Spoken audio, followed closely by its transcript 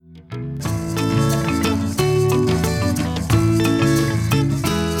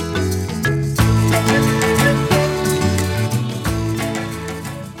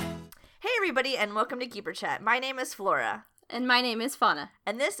and welcome to Keeper Chat. My name is Flora. And my name is Fauna.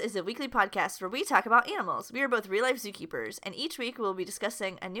 And this is a weekly podcast where we talk about animals. We are both real-life zookeepers, and each week we'll be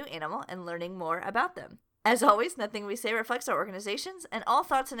discussing a new animal and learning more about them. As always, nothing we say reflects our organizations, and all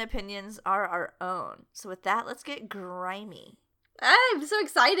thoughts and opinions are our own. So with that, let's get grimy. I'm so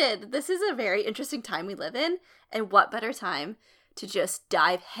excited. This is a very interesting time we live in, and what better time to just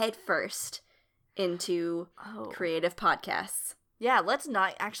dive headfirst into creative podcasts. Yeah, let's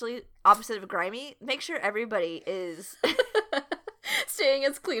not actually, opposite of grimy, make sure everybody is staying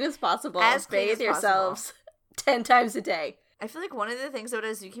as clean as possible. As clean bathe as yourselves 10 times a day. I feel like one of the things about a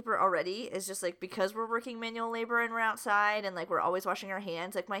zookeeper already is just like because we're working manual labor and we're outside and like we're always washing our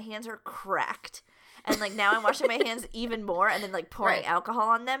hands, like my hands are cracked. And like now I'm washing my hands even more and then like pouring alcohol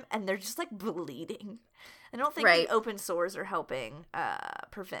on them and they're just like bleeding. I don't think the open sores are helping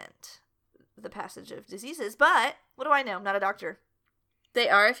prevent the passage of diseases, but what do I know? I'm not a doctor. They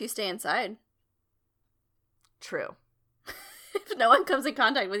are if you stay inside. True. If no one comes in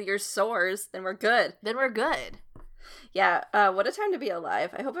contact with your sores, then we're good. Yeah, what a time to be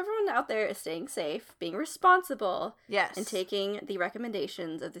alive. I hope everyone out there is staying safe, being responsible, yes, and taking the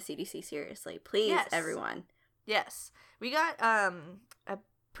recommendations of the CDC seriously. Please, everyone. Yes. We got a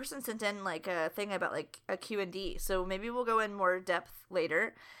person sent in like a thing about like a Q&D, so maybe we'll go in more depth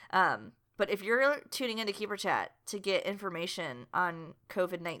later. But if you're tuning into Keeper Chat to get information on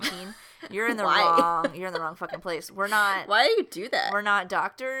COVID-19, you're in the wrong fucking place. We're not. Why do you do that? We're not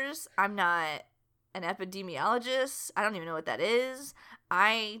doctors. I'm not an epidemiologist. I don't even know what that is.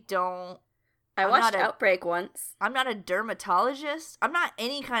 I watched Outbreak once. I'm not a dermatologist. I'm not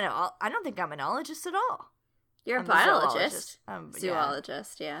any kind of. I don't think I'm an ologist at all. You're a biologist.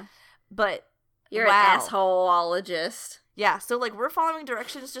 Zoologist, yeah. But you're an assholeologist. Yeah, so, like, we're following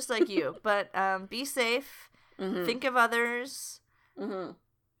directions just like you. But be safe. Mm-hmm. Think of others. Mm-hmm.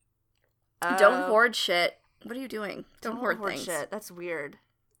 Don't hoard shit. What are you doing? Don't hoard things. Shit. That's weird.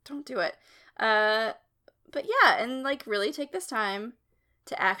 Don't do it. But yeah, and, like, really take this time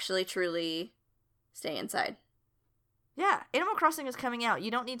to actually, truly stay inside. Yeah, Animal Crossing is coming out.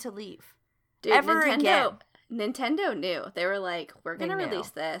 You don't need to leave. Dude, Nintendo knew. They were like, we're going to release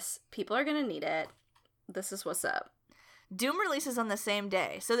this. People are going to need it. This is what's up. Doom releases on the same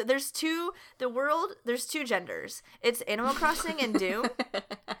day. So there's two genders. It's Animal Crossing and Doom.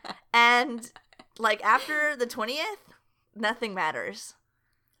 And, like, after the 20th, nothing matters.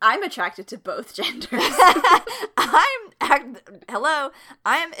 I'm attracted to both genders. Hello,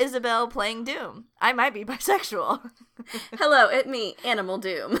 I'm Isabelle playing Doom. I might be bisexual. Hello, it's me, Animal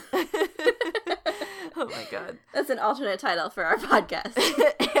Doom. Oh my god. That's an alternate title for our podcast.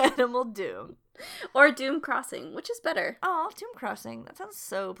 Animal Doom. Or Doom Crossing, which is better. Oh, Doom Crossing. That sounds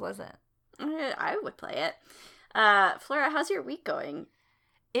so pleasant. I would play it. Flora, how's your week going?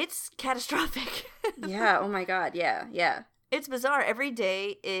 It's catastrophic. Yeah, oh my god, yeah. It's bizarre. Every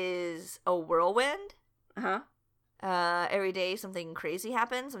day is a whirlwind. Uh-huh. Every day something crazy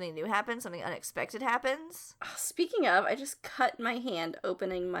happens, something new happens, something unexpected happens. Speaking of, I just cut my hand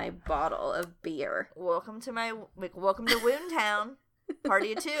opening my bottle of beer. Welcome to Woundtown.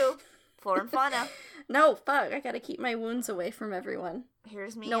 Party of two. Flora and Fauna. No, fuck. I gotta keep my wounds away from everyone.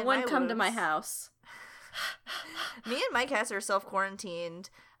 Here's me. No and one my come wounds. to my house. Me and my cats are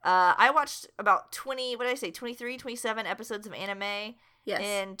self-quarantined. I watched about 23, 27 episodes of anime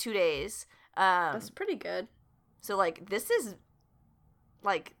in 2 days. That's pretty good. So, like, this is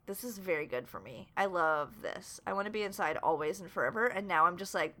very good for me. I love this. I want to be inside always and forever, and now I'm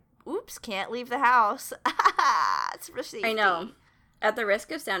just like, oops, can't leave the house. It's for safety. I know. At the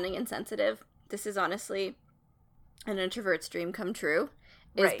risk of sounding insensitive, this is honestly an introvert's dream come true.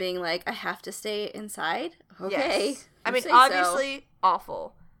 Is being like, I have to stay inside? Okay. Yes. I mean, obviously,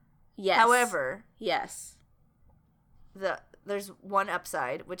 awful. Yes. However. Yes. There's one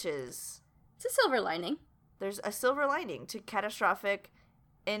upside, which is... It's a silver lining. There's a silver lining to catastrophic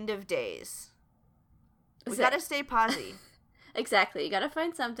end of days. We gotta stay posy. Exactly. You gotta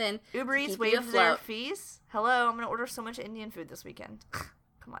find something. Uber Eats waived their fees. Hello, I'm gonna order so much Indian food this weekend.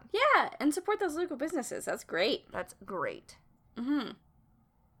 Come on. Yeah, and support those local businesses. That's great. Mm-hmm.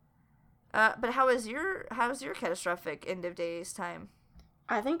 But how's your catastrophic end of days time?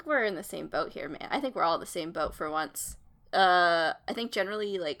 I think we're in the same boat here, man. I think we're all in the same boat for once. I think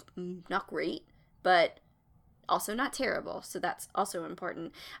generally, like, not great, but also not terrible, so that's also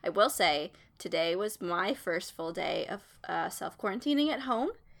important. I will say, today was my first full day of self-quarantining at home,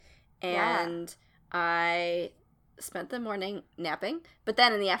 and I spent the morning napping, but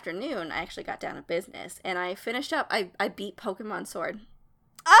then in the afternoon, I actually got down to business, and I finished up. I beat Pokemon Sword.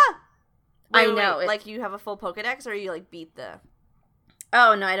 Ah! I know. Like, you have a full Pokedex, or you, like, beat the...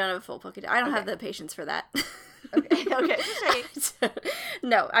 Oh, no, I don't have a full Pokédex. I don't Okay. have the patience for that. Okay. Just checking.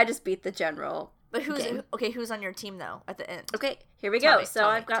 No, I just beat the general. But game. who's on your team though at the end? Okay, here we Tell go. me, So tell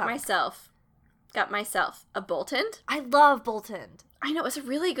me, I've got tell me. myself a Boltund. I love Boltund. I know, it's a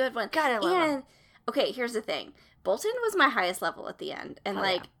really good one. God, I love him. Okay, here's the thing. Boltund was my highest level at the end. And, Hell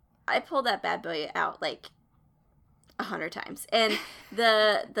like, yeah. I pulled that bad boy out, like, 100 times. And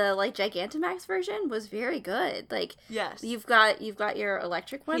the like, Gigantamax version was very good. Like, Yes. you've got your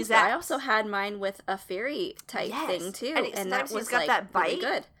electric ones, He's but I Zaps. also had mine with a fairy type Yes. thing, too. And And, sometimes that he's was, got like, that bite. really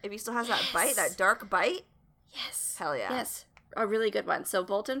good. If he still has that bite, Yes. that dark bite. Yes. Hell yeah. Yes. A really good one. So,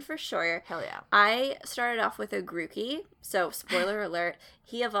 Boltund for sure. Hell yeah. I started off with a Grookey, so spoiler alert,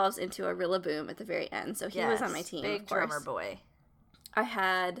 he evolves into a Rillaboom at the very end, so he was on my team, Big of course. drummer boy. I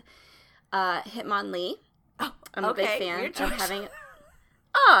had Hitmonlee. Oh, I'm a big fan weird of choice. having...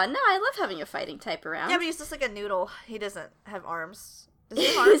 Oh, no, I love having a fighting type around. Yeah, but he's just like a noodle. He doesn't have arms. Does he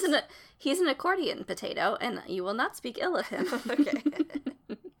have arms? he's an accordion potato, and you will not speak ill of him. Okay.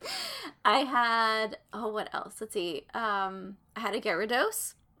 I had... Oh, what else? Let's see. I had a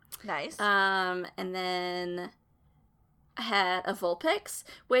Gyarados. Nice. And then I had a Vulpix,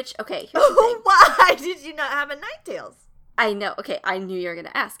 which, okay, here's the thing. Why did you not have a Ninetales? I know. Okay, I knew you were going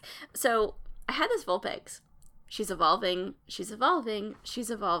to ask. So, I had this Vulpix. She's evolving. She's evolving. She's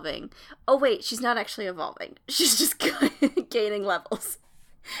evolving. Oh, wait, she's not actually evolving. She's just gaining levels.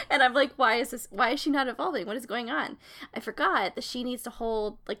 And I'm like, why is she not evolving? What is going on? I forgot that she needs to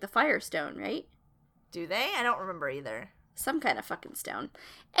hold, like, the Firestone, right? Do they? I don't remember either. Some kind of fucking stone.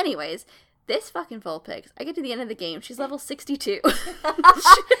 Anyways, this fucking Vulpix, I get to the end of the game, she's level 62. She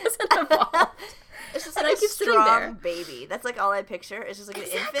hasn't evolved. It's just And like I a keep sitting strong there. baby. That's like all I picture. It's just like an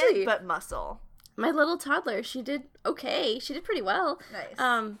Exactly. infant, but muscle. My little toddler, she did okay. She did pretty well.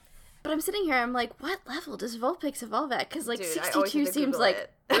 Nice. But I'm sitting here, I'm like, what level does Vulpix evolve at? Because, like, Dude, I always 62 need to seems, Google like,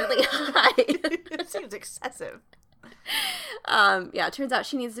 it. really high. It seems excessive. Yeah, it turns out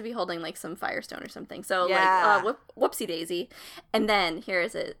she needs to be holding, like, some Firestone or something. So, Yeah. like, whoopsie daisy. And then, here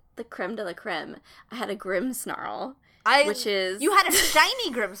is it, the creme de la creme. I had a Grimmsnarl, which is... You had a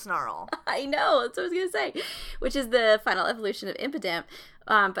shiny Grimmsnarl. I know, that's what I was going to say. Which is the final evolution of Impidimp.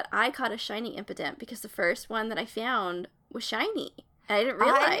 But I caught a shiny Impidimp because the first one that I found was shiny. And I didn't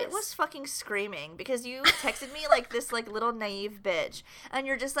realize. I was fucking screaming because you texted me like this like little naive bitch. And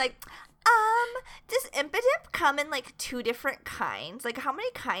you're just like, does Impidimp come in like 2 different kinds? Like how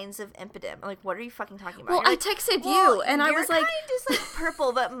many kinds of Impidimp? I'm like, what are you fucking talking about? Well, You're I like, texted well, you, and I was like... your kind is like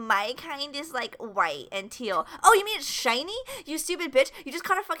purple, but my kind is like white and teal. Oh, you mean it's shiny? You stupid bitch. You just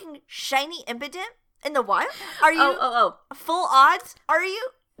caught a fucking shiny Impidimp in the wild? Are you Oh. full odds? Are you?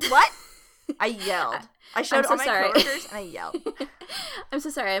 What? I yelled. I showed so all my sorry. coworkers and I yelled. I'm so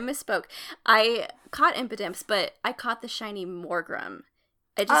sorry, I misspoke. I caught Impidimps, but I caught the shiny Morgrem.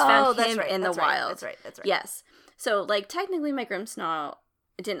 I just found him in the wild. That's right. Yes. So, like, technically my Grimmsnarl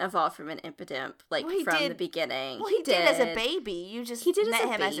didn't evolve from an Impidimp, like, Well, he from did- the beginning. Well, he did as a baby. You just He did as met a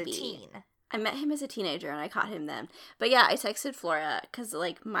him as a baby. teen. I met him as a teenager, and I caught him then. But yeah, I texted Flora, because,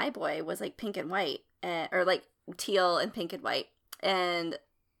 like, my boy was, like, pink and white, or, like, teal and pink and white. And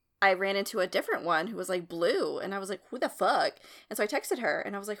I ran into a different one who was, like, blue, and I was like, who the fuck? And so I texted her,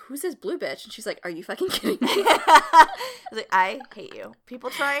 and I was like, who's this blue bitch? And she's like, are you fucking kidding me? I was like, I hate you.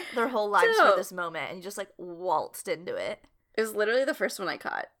 People try their whole lives No. for this moment, and you just, like, waltzed into it. It was literally the first one I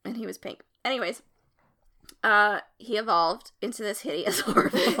caught, and he was pink. Anyways, he evolved into this hideous,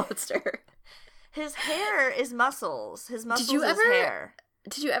 horrible monster. His hair is muscles. His muscles you is ever- hair.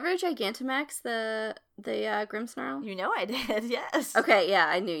 Did you ever Gigantamax the Grimmsnarl? You know I did, yes. Okay, yeah,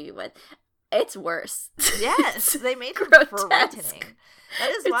 I knew you would. It's worse. Yes, they made him grotesque. frightening. That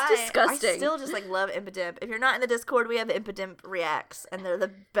is It's why disgusting. I still just, like, love Impidimp. If you're not in the Discord, we have Impidimp Reacts, and they're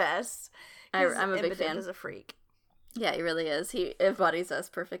the best. I'm a big Impidimp fan. is a freak. Yeah, he really is. He embodies us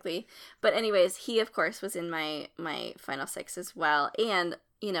perfectly. But anyways, he, of course, was in my final 6 as well. And,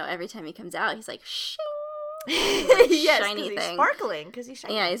 you know, every time he comes out, he's like, shing! Yes, shiny he's thing. sparkling, because he's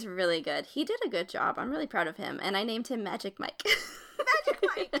shiny. Yeah, he's really good. He did a good job. I'm really proud of him. And I named him Magic Mike. Magic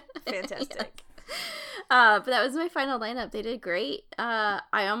Mike. Fantastic. But that was my final lineup. They did great. I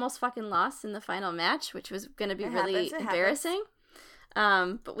almost fucking lost in the final match, which was going to be It really happens. embarrassing.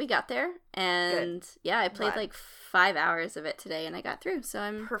 But we got there. And yeah, I played Glad. like 5 hours of it today, and I got through. So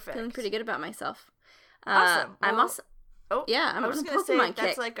I'm Perfect. feeling pretty good about myself. Awesome. I'm Well, also... Oh, Yeah, I'm I on was a going to say, Pokemon that's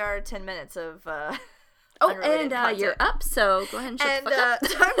kick. like our 10 minutes of Oh, unrelated and you're content. up, so go ahead and shut And the fuck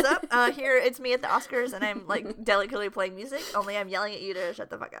up. time's up. Here, it's me at the Oscars, and I'm, like, delicately playing music, only I'm yelling at you to shut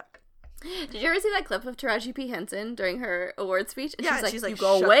the fuck up. Did you ever see that clip of Taraji P. Henson during her award speech? And she's like, you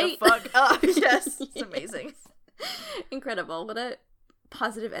go shut wait. the fuck up. Yes, it's Yes. amazing. Incredible. What a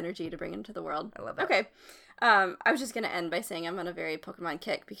positive energy to bring into the world. I love it. Okay. I was just going to end by saying I'm on a very Pokemon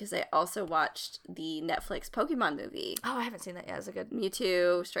kick because I also watched the Netflix Pokemon movie. Oh, I haven't seen that yet. Is it good?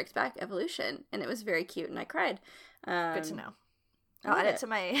 Mewtwo Strikes Back Evolution, and it was very cute, and I cried. Good to know. I'll add it to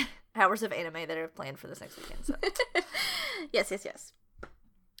my hours of anime that are planned for this next weekend. So. Yes.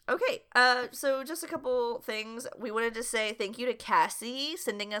 Okay, so just a couple things. We wanted to say thank you to Cassie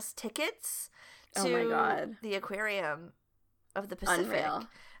sending us tickets to the Aquarium of the Pacific. Unreal.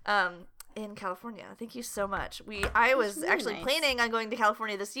 In California. Thank you so much. I was really actually nice. planning on going to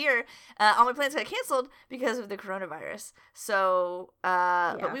California this year. All my plans got canceled because of the coronavirus. So,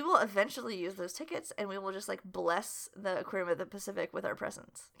 but we will eventually use those tickets, and we will just like bless the Aquarium of the Pacific with our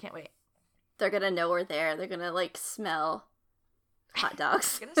presence. Can't wait. They're gonna know we're there. They're gonna like smell hot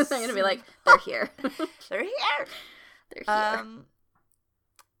dogs. They're gonna be like, they're here. They're here. They're here.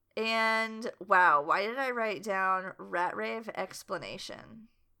 And wow, why did I write down Rat Rave explanation?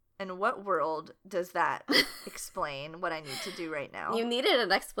 In what world does that explain what I need to do right now? You needed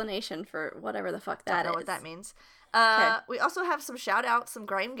an explanation for whatever the fuck that is. I don't know what that means. Okay. We also have some shout outs, some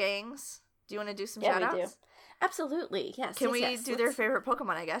Grime Gangs. Do you want to do some shout outs? We do. Absolutely, yes. Can we do their favorite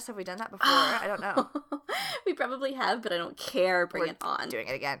Pokemon, I guess? Have we done that before? I don't know. We probably have, but I don't care. Bring We're it on. Doing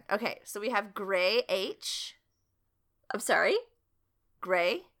it again. Okay, so we have Gray H. I'm sorry?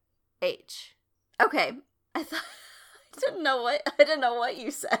 Gray H. Okay. I didn't know what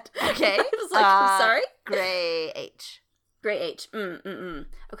you said. Okay. I was like, I'm sorry? Gray H. Gray H.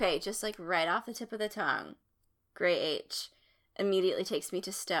 Okay, just like right off the tip of the tongue. Gray H. Immediately takes me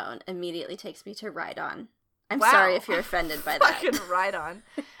to Stone. Immediately takes me to Rhydon. I'm sorry if you're offended by that. Fucking Rhydon.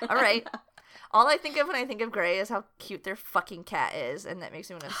 All right. All I think of when I think of Gray is how cute their fucking cat is, and that makes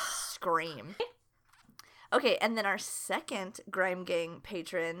me want to scream. Okay, and then our second Grime Gang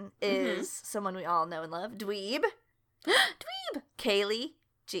patron is someone we all know and love, Dweeb. Dweeb! Kaylee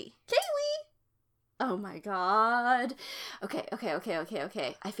G. Kaylee! Oh my god. Okay.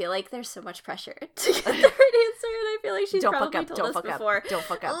 I feel like there's so much pressure to get the right answer, and I feel like she's probably told us before. Don't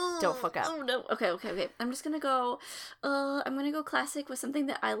fuck up. Don't fuck up. Oh no. Okay. I'm just gonna go, I'm gonna go classic with something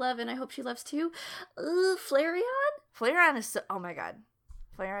that I love and I hope she loves too. Flareon? Flareon is so, oh my god.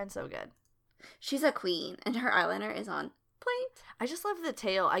 Flareon's so good. She's a queen, and her eyeliner is on point. I just love the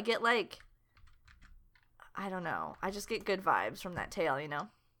tail. I get like, I don't know. I just get good vibes from that tail, you know?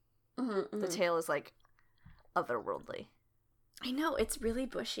 The tail is like otherworldly. I know, it's really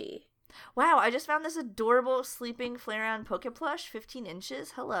bushy. Wow, I just found this adorable sleeping Flareon Poke Plush, 15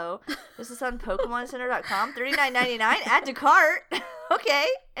 inches. Hello. This is on PokemonCenter.com. $39.99. Add to cart. Okay.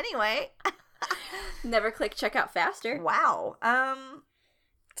 Anyway. Never click checkout faster. Wow.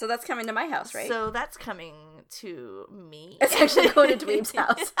 So that's coming to my house, right? So that's coming to me. It's actually going to Dweeb's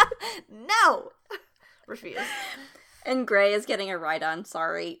house. No. Refuse. And Gray is getting a Rhydon,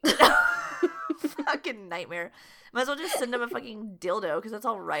 sorry. Fucking nightmare. Might as well just send him a fucking dildo, because that's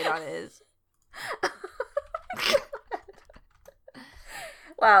all Rhydon is.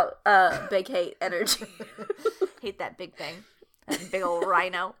 Wow, big hate energy. Hate that big thing. That big old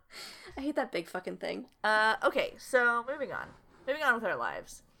rhino. I hate that big fucking thing. Okay, so moving on. Moving on with our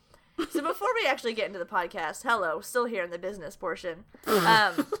lives. So before we actually get into the podcast, hello, still here in the business portion.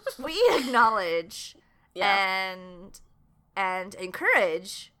 We acknowledge and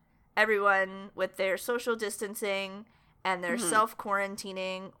encourage everyone with their social distancing and their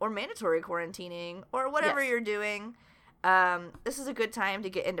self-quarantining or mandatory quarantining or whatever you're doing. This is a good time to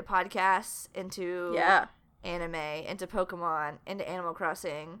get into podcasts, into anime, into Pokemon, into Animal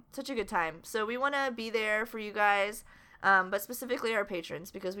Crossing. Such a good time. So we want to be there for you guys, but specifically our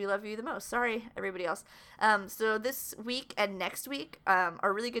patrons, because we love you the most. Sorry, everybody else. So this week and next week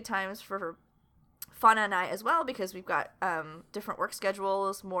are really good times for Fauna and I as well, because we've got different work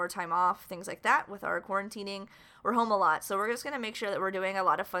schedules, more time off, things like that with our quarantining. We're home a lot, so we're just going to make sure that we're doing a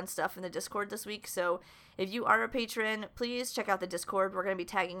lot of fun stuff in the Discord this week. So if you are a patron, please check out the Discord. We're going to be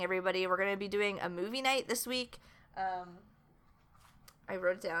tagging everybody. We're going to be doing a movie night this week. I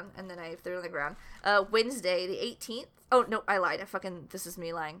wrote it down, and then I threw it on the ground. Wednesday, the 18th. Oh, no, I lied. This is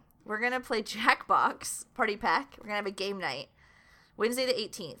me lying. We're going to play Jackbox Party Pack. We're going to have a game night. Wednesday the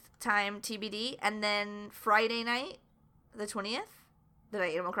 18th, time TBD, and then Friday night, the 20th, the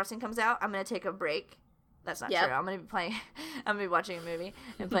night Animal Crossing comes out, I'm going to take a break. That's not true. I'm going to be watching a movie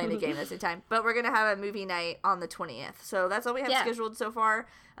and playing a game at the same time. But we're going to have a movie night on the 20th. So that's all we have scheduled so far.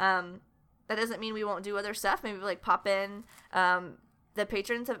 That doesn't mean we won't do other stuff. Maybe like pop in. The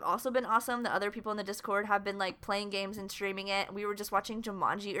patrons have also been awesome. The other people in the Discord have been like playing games and streaming it. We were just watching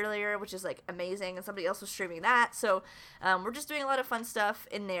Jumanji earlier, which is like amazing, and somebody else was streaming that. So we're just doing a lot of fun stuff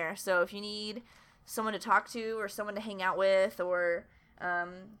in there. So if you need someone to talk to or someone to hang out with or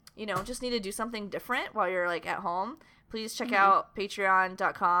just need to do something different while you're like at home, please check out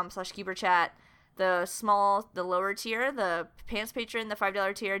patreon.com/keeperchat. The lower tier, the pants patron, the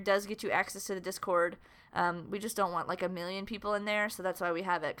 $5 tier does get you access to the Discord. We just don't want like 1 million people in there, so that's why we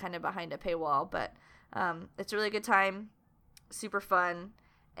have it kind of behind a paywall. But it's a really good time, super fun,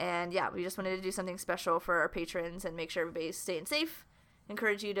 and yeah, we just wanted to do something special for our patrons and make sure everybody's staying safe.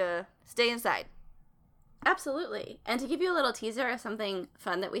 Encourage you to stay inside. Absolutely. And to give you a little teaser of something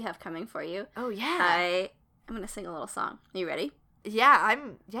fun that we have coming for you. Oh yeah. I'm going to sing a little song. Are you ready? Yeah,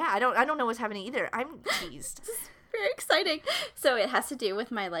 I don't know what's happening either. I'm teased. This is very exciting. So it has to do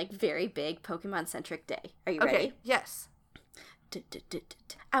with my like very big Pokemon centric day. Are you ready? Okay, yes.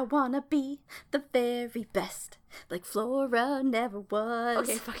 I wanna be the very best, like Flora never was.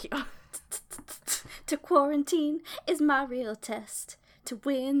 Okay, fuck you. To quarantine is my real test. To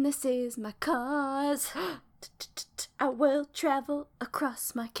win, this is my cause. I will travel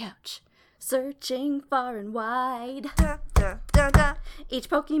across my couch, searching far and wide. Each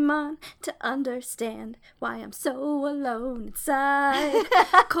Pokemon to understand why I'm so alone inside.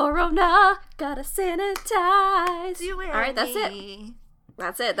 Corona, gotta sanitize. Alright, that's it.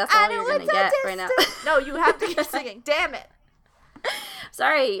 That's it. That's all you're gonna get right now. No, you have to keep singing. Damn it.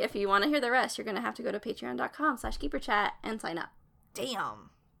 Sorry, if you want to hear the rest, you're gonna have to go to patreon.com/keeperchat and sign up.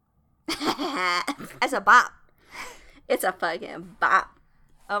 Damn. That's a bop. It's a fucking bop.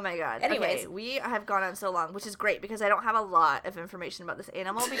 Oh my god. Anyways. Okay, we have gone on so long, which is great because I don't have a lot of information about this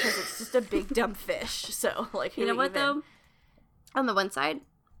animal because it's just a big dumb fish. So, like, you know what though? On the one side,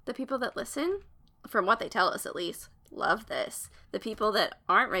 the people that listen, from what they tell us at least, love this. The people that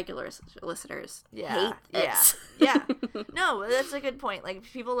aren't regular listeners hate this. Yeah. No, that's a good point. Like,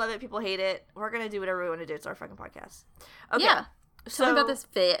 people love it, people hate it. We're gonna do whatever we want to do. It's our fucking podcast. Okay. Yeah. Tell me about this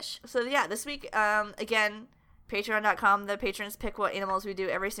fish. So yeah, this week, again, patreon.com, the patrons pick what animals we do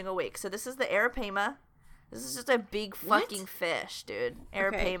every single week. So this is the Arapaima. This is just a big fucking fish, dude.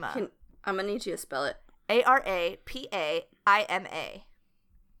 Arapaima. Okay, I'm gonna need you to spell it. Arapaima.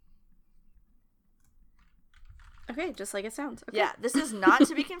 Okay, just like it sounds. Okay. Yeah, this is not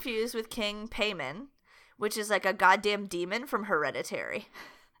to be confused with King Paimon, which is like a goddamn demon from Hereditary.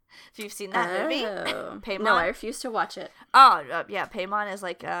 If you've seen that movie, Paimon. No, I refuse to watch it. Oh, yeah, Paimon is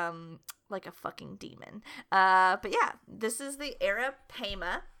like a fucking demon. But yeah, this is the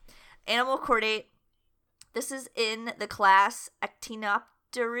Arapaima animal chordate. This is in the class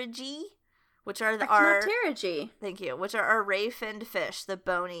Actinopterygii, which are thank you, which are our ray-finned fish, the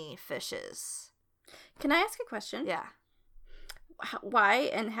bony fishes. Can I ask a question? Yeah. Why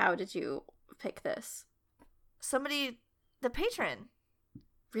and how did you pick this? The patron.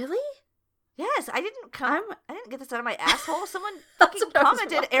 Really? Yes, I didn't get this out of my asshole. Someone fucking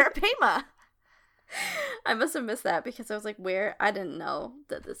commented Arapaima. I must have missed that because I was like, where? I didn't know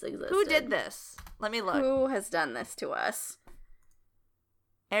that this existed. Who did this? Let me look. Who has done this to us?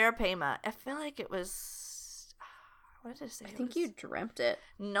 Arapaima. I feel like it was... What did I say? I think you dreamt it.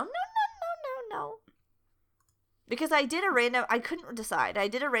 No. Because I couldn't decide. I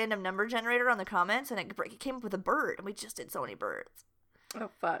did a random number generator on the comments, and it came up with a bird, and we just did so many birds. Oh,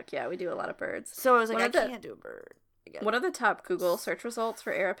 fuck. Yeah, we do a lot of birds. So I was like, I can't do a bird. One of the top Google search results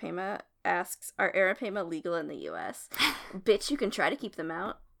for Arapaima asks, are Arapaima legal in the U.S.? Bitch, you can try to keep them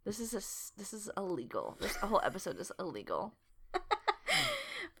out. This is illegal. This whole episode is illegal.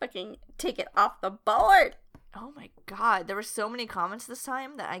 Fucking take it off the board. Oh my god. There were so many comments this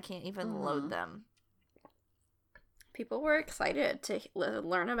time that I can't even load them. People were excited to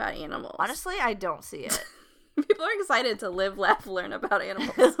learn about animals. Honestly, I don't see it. People are excited to live, laugh, learn about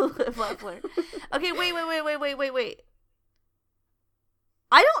animals. Live, laugh, learn. Okay, wait.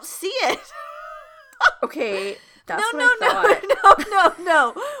 I don't see it. Okay, that's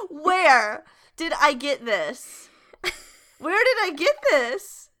No. Where did I get this? Where did I get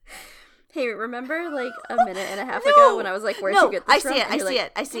this? Hey, remember like a minute and a half ago when I was like, where'd you get this from? I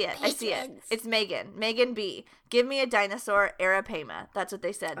see it. It's Megan B. Give me a dinosaur, Arapaima. That's what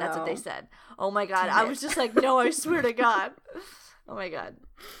they said. What they said. Oh my god. I was just like, no, I swear to God. Oh my god.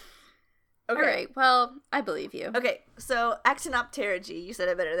 Okay. All right. Well, I believe you. Okay. So, Actinopterygii. You said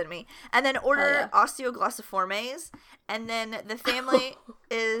it better than me. And then order Osteoglossiformes. And then the family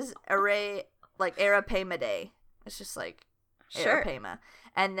is Arapaimidae. It's just like Arapaima.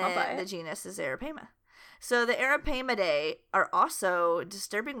 And then the genus is Arapaima. So the Arapaimidae are also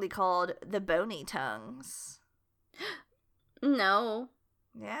disturbingly called the bony tongues. No.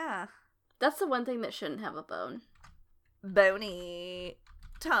 Yeah. That's the one thing that shouldn't have a bone. Bony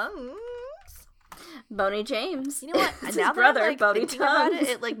tongues. Boney James. You know what? It's now his brother, that I'm, Boney thinking about Tongues.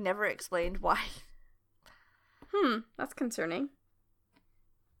 it never explained why. That's concerning.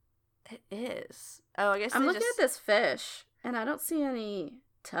 It is. Oh, I guess I'm looking at this fish, and I don't see any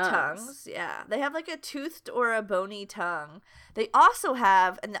tongues. Yeah. They have like a toothed or a bony tongue. They also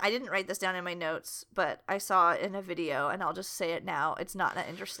have, and I didn't write this down in my notes, but I saw it in a video, and I'll just say it now. It's not that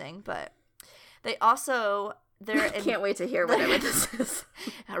interesting, but they also... Can't wait to hear whatever this is.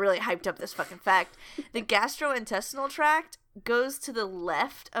 I really hyped up this fucking fact. The gastrointestinal tract goes to the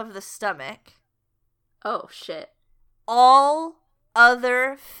left of the stomach. Oh, shit. All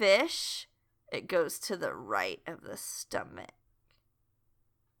other fish, it goes to the right of the stomach.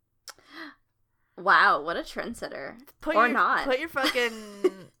 Wow, what a trendsetter. Put your fucking,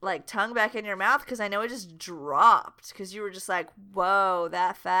 like, tongue back in your mouth, because I know it just dropped, because you were just like, whoa,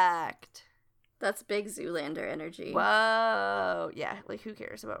 that fact. That's big Zoolander energy. Whoa. Yeah, like, who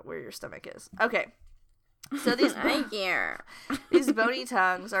cares about where your stomach is? Okay. So these these bony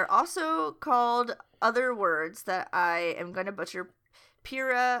tongues are also called other words that I am going to butcher.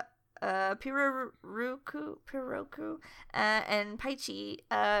 Piroku, and Paichi,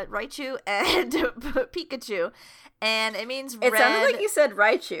 Raichu, and Pikachu. And it means red. It sounded like you said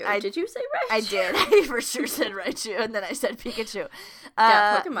Raichu. Did you say Raichu? I did. I for sure said Raichu, and then I said Pikachu.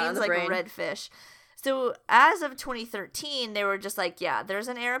 Yeah, Pokemon means the like brain. red fish. So as of 2013, they were just like, yeah, there's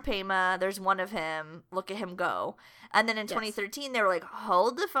an Arapaima. There's one of him. Look at him go. And then in 2013, they were like,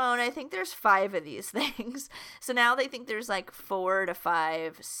 hold the phone. I think there's 5 of these things. So now they think there's like 4 to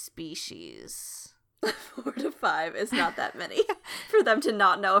 5 species. 4 to 5 is not that many for them to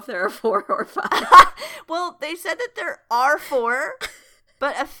not know if there are 4 or 5. Well, they said that there are 4,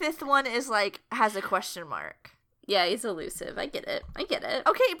 but a 5th one is like, has a question mark. Yeah, he's elusive. I get it. Okay, by 2013,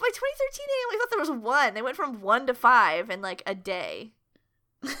 they only thought there was 1. They went from 1 to 5 in like a day.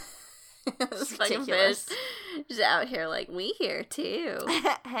 This fucking fish just out here like, we here too.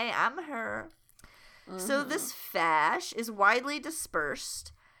 Hey, I'm her. Mm-hmm. So this fish is widely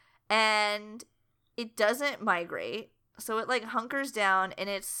dispersed, and it doesn't migrate. So it like hunkers down in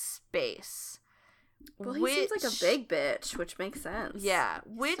its space. Well, he seems like a big bitch, which makes sense. Yeah,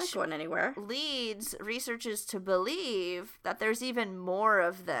 which not going anywhere. Leads researchers to believe that there's even more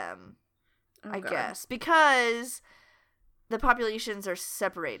of them. I guess because the populations are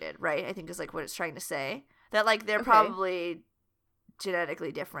separated, right? I think is like what it's trying to say. That like they're probably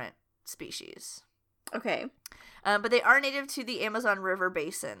genetically different species. Okay. But they are native to the Amazon River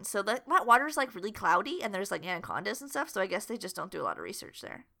basin. So that water is like really cloudy, and there's like anacondas and stuff. So I guess they just don't do a lot of research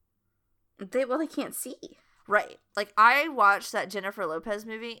there. They can't see. Right. Like, I watched that Jennifer Lopez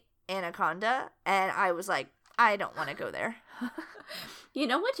movie, Anaconda, and I was like, I don't want to go there. You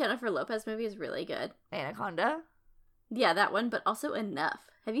know what Jennifer Lopez movie is really good? Anaconda? Yeah, that one, but also Enough.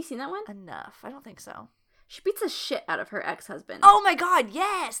 Have you seen that one? Enough. I don't think so. She beats the shit out of her ex-husband. Oh my god,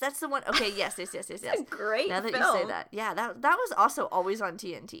 yes! That's the one. Okay, yes. It's a great Now that film. you say that. Yeah, that was also always on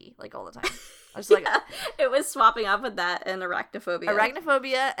TNT, like, all the time. I was like, it was swapping off with that and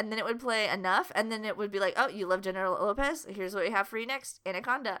Arachnophobia. And then it would play Enough, and then it would be like, oh, you love Jennifer Lopez? Here's what we have for you next,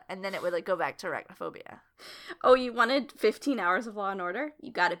 Anaconda. And then it would like go back to Arachnophobia. Oh, you wanted 15 hours of Law and Order?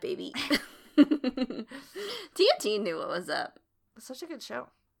 You got it, baby. TNT knew what was up. It's such a good show.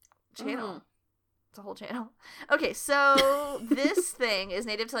 Channel. Mm. It's a whole channel. Okay, so this thing is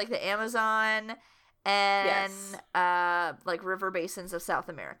native to like the Amazon and like river basins of South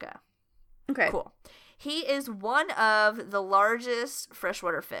America. Okay. Cool. He is one of the largest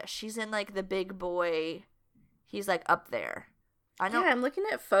freshwater fish. He's in like the big boy. He's like up there. I know. Yeah, I'm looking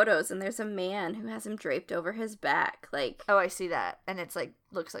at photos and there's a man who has him draped over his back. Like, oh, I see that. And it's like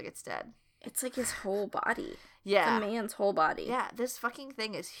looks like it's dead. It's like his whole body. Yeah. It's a man's whole body. Yeah, this fucking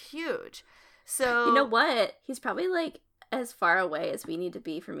thing is huge. So you know what? He's probably like as far away as we need to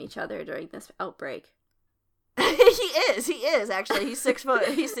be from each other during this outbreak. He is actually. He's 6 foot.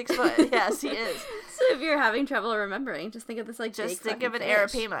 He's 6 foot. Yes, he is. So if you're having trouble remembering, just think of this like just think of an fish.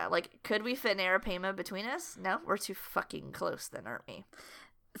 Arapaima. Like, could we fit an Arapaima between us? No, we're too fucking close then, aren't we?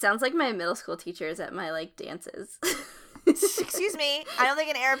 It sounds like my middle school teachers at my like dances. Excuse me, I don't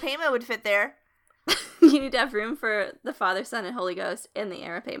think an Arapaima would fit there. You need to have room for the Father, Son, and Holy Ghost in the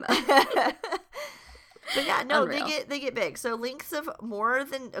Arapaima. But yeah, no, Unreal. they get big. So lengths of more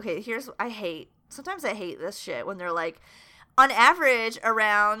than sometimes I hate this shit when they're like, on average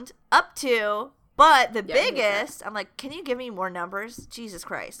around up to, but the biggest, I'm like, can you give me more numbers? Jesus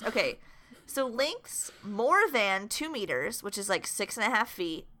Christ. Okay, so lengths more than 2 meters, which is like 6.5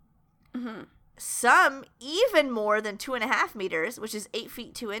 feet. Mm-hmm. Some even more than 2.5 meters, which is 8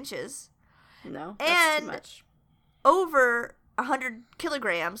 feet 2 inches. No, that's too much. Over 100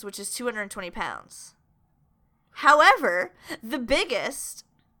 kilograms, which is 220 pounds. However, the biggest,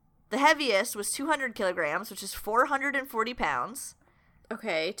 the heaviest was 200 kilograms, which is 440 pounds.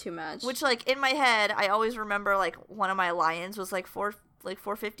 Okay, too much. Which, like, in my head, I always remember, like, one of my lions was, like,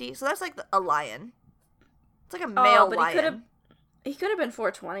 450. So that's, like, a lion. It's like a male lion. He could have been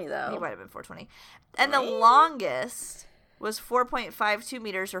 420, though. He might have been 420. And the longest was 4.52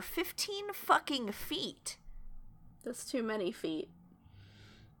 meters, or 15 fucking feet. That's too many feet.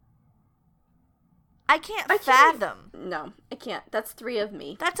 I can't fathom. No, I can't. That's 3 of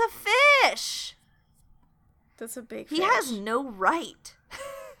me. That's a fish. That's a big fish. He has no right.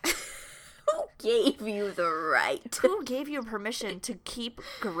 Who gave you the right? Who gave you permission to keep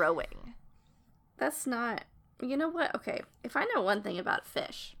growing? That's not... You know what? Okay, if I know one thing about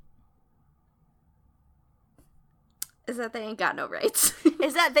fish, is that they ain't got no rights.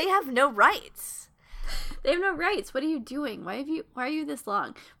 Is that they have no rights. They have no rights. What are you doing? Why are you this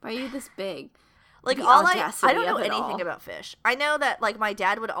long? Why are you this big? Like, I don't know anything about fish. I know that, like, my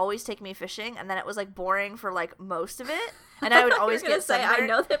dad would always take me fishing, and then it was, like, boring for, like, most of it. And I would always get sunburned. I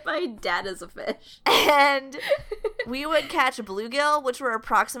know that my dad is a fish. And we would catch bluegill, which were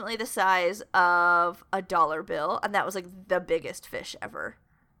approximately the size of a $1 bill. And that was, like, the biggest fish ever.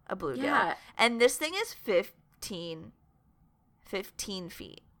 A bluegill. Yeah. And this thing is 15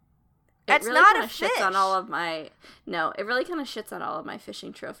 feet. That's really not a fish. It really kind of shits on all of my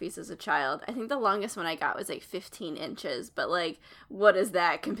fishing trophies as a child. I think the longest one I got was like 15 inches, but like, what is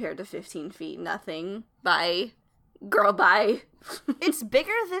that compared to 15 feet? Nothing. Bye. Girl, bye. It's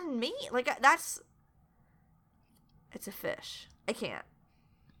bigger than me. Like, it's a fish. I can't.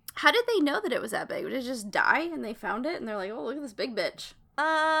 How did they know that it was that big? Did it just die and they found it and they're like, oh, look at this big bitch?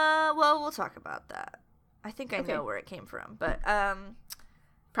 Well, we'll talk about that. I think I know where it came from, but,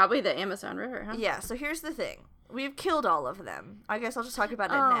 probably the Amazon River, huh? Yeah, so here's the thing. We've killed all of them. I guess I'll just talk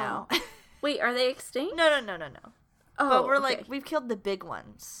about it now. Wait, are they extinct? No. Oh, but we're like, we've killed the big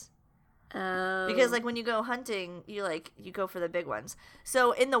ones. Oh. Because, like, when you go hunting, you go for the big ones.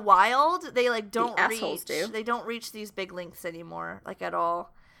 So in the wild, they, like, don't they don't reach these big lengths anymore, like, at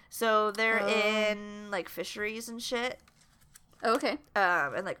all. So they're in, like, fisheries and shit. Oh, okay.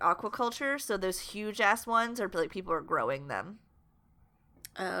 And, like, aquaculture. So those huge-ass ones are, like, people are growing them.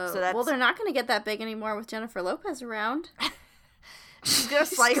 So well, they're not going to get that big anymore with Jennifer Lopez around. She's going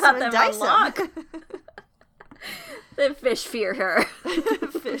to slice them and dice them. The fish fear her.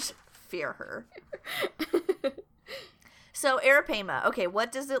 Fish fear her. So, Arapaima. Okay,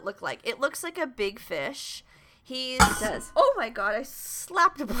 what does it look like? It looks like a big fish. It does. Oh my god, I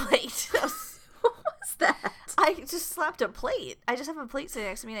slapped a plate. What was that? I just slapped a plate. I just have a plate sitting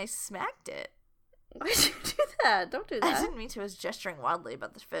next to me and I smacked it. Why did you do that? Don't do that. I didn't mean to. I was gesturing wildly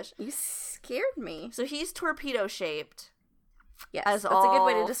about this fish. You scared me. So he's torpedo-shaped. Yes, that's a good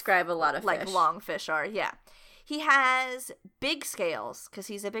way to describe a lot of fish. Like long fish are, yeah. He has big scales, because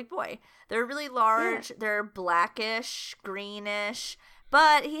he's a big boy. They're really large. Yeah. They're blackish, greenish.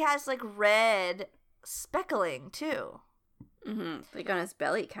 But he has, like, red speckling, too. Mm-hmm. Like on his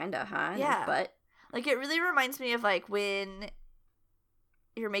belly, kind of, huh? Yeah. His butt. Like, it really reminds me of, like, when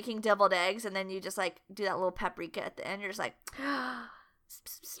you're making deviled eggs and then you just, like, do that little paprika at the end. You're just like,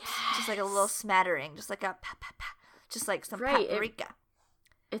 yes. Just like a little smattering. Just like a just like some paprika.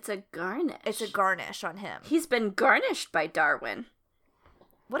 It's a garnish. It's a garnish on him. He's been garnished by Darwin.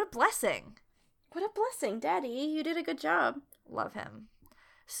 What a blessing. What a blessing, Daddy. You did a good job. Love him.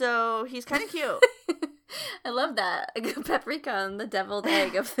 So, he's kind of cute. I love that. Paprika on the deviled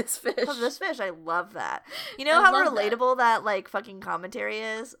egg of this fish. Of this fish. I love that. You know how relatable that, like, fucking commentary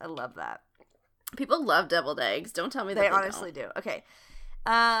is? I love that. People love deviled eggs. Don't tell me that they honestly do. Okay.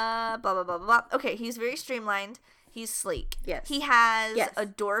 Blah, blah, blah, blah. Okay, he's very streamlined. He's sleek. Yes. He has a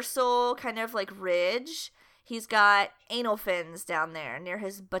dorsal kind of, like, ridge. He's got anal fins down there near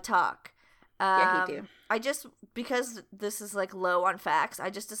his buttock. Yeah, he do. Because this is, like, low on facts, I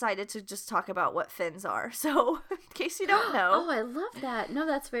just decided to just talk about what fins are. So, in case you don't know. Oh, I love that. No,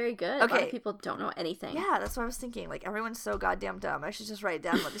 that's very good. Okay. A lot of people don't know anything. Yeah, that's what I was thinking. Like, everyone's so goddamn dumb. I should just write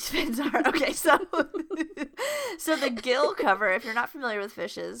down what these fins are. Okay, so the gill cover, if you're not familiar with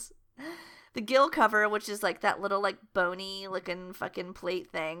fishes, the gill cover, which is, like, that little, like, bony-looking fucking plate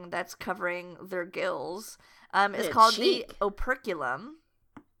thing that's covering their gills, is called the operculum.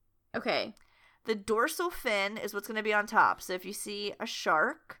 Okay. The dorsal fin is what's going to be on top. So if you see a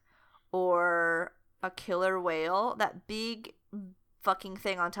shark or a killer whale, that big fucking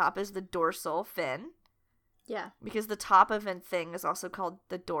thing on top is the dorsal fin. Yeah. Because the top of a thing is also called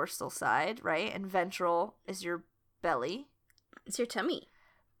the dorsal side, right? And ventral is your belly. It's your tummy.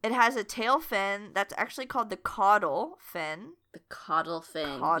 It has a tail fin that's actually called the caudal fin. The caudal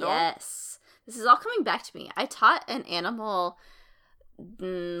fin. Yes. This is all coming back to me. I taught an animal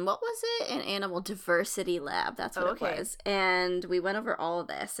what was it? An animal diversity lab. That's what it was. And we went over all of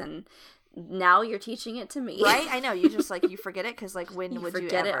this, and now you're teaching it to me. Right? I know. You just, like, you forget it because, like, when would you ever?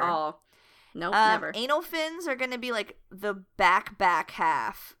 Forget it all. Nope, never. Anal fins are going to be, like, the back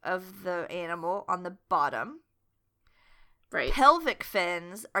half of the animal on the bottom. Right. Pelvic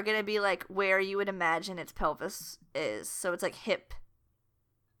fins are going to be, like, where you would imagine its pelvis is. So it's, like,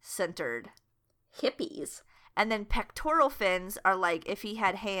 hip-centered. Hippies. And then pectoral fins are, like, if he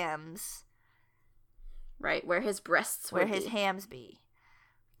had hams. Right, where his breasts where his hams be.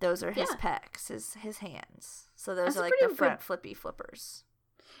 Those are his pecs, his hands. So those are, like, the front flippy flippers.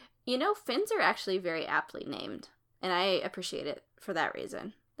 You know, fins are actually very aptly named, and I appreciate it for that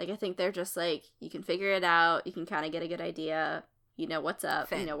reason. Like, I think they're just, like, you can figure it out, you can kind of get a good idea, you know what's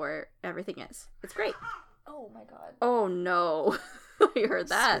up, you know where everything is. It's great. Oh, my God. Oh, no. You heard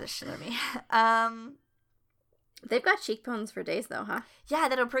that. Shit out of me. They've got cheekbones for days, though, huh? Yeah,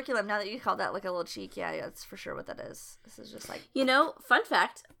 that operculum, now that you call that, like, a little cheek, yeah, that's for sure what that is. This is just, like... You know, fun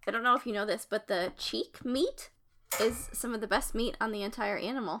fact, I don't know if you know this, but the cheek meat is some of the best meat on the entire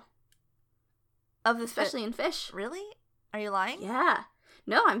animal. Especially in fish. Really? Are you lying? Yeah.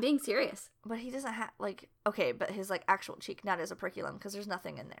 No, I'm being serious. But he doesn't have, like, okay, but his, like, actual cheek, not his operculum, because there's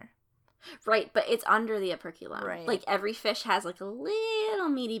nothing in there. Right, but it's under the operculum. Right. Like, every fish has, like, a little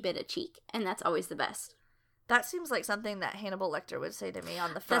meaty bit of cheek, and that's always the best. That seems like something that Hannibal Lecter would say to me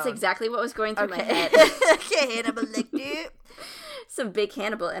on the phone. That's exactly what was going through my head. Okay, Hannibal Lecter. Some big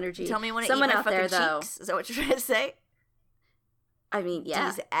Hannibal energy. Tell me when someone eat my out there, cheeks. though. Is that what you're trying to say? I mean, yeah.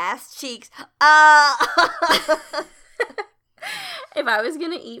 These ass cheeks. If I was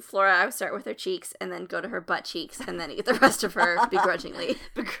going to eat Flora, I would start with her cheeks and then go to her butt cheeks and then eat the rest of her begrudgingly.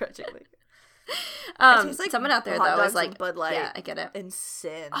 Begrudgingly. Like someone out there, though, is like, Bud Light yeah, I get it. And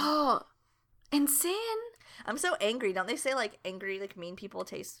sin. Oh, and sin? I'm so angry. Don't they say, like, angry, like, mean people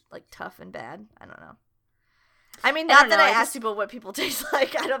taste, like, tough and bad? I don't know. I mean, not that I ask people what people taste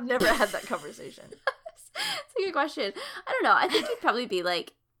like. I've never had that conversation. It's a good question. I don't know. I think you'd probably be,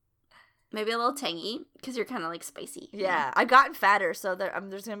 like, maybe a little tangy because you're kind of, like, spicy. Yeah. I've gotten fatter, so there's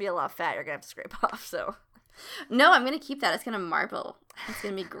going to be a lot of fat you're going to have to scrape off, so. No, I'm going to keep that. It's going to marble. It's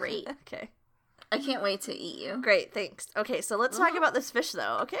going to be great. Okay. I can't wait to eat you. Great, thanks. Okay, so let's talk about this fish,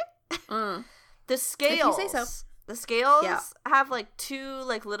 though, okay? The scales. If you say so. The scales have, like, two,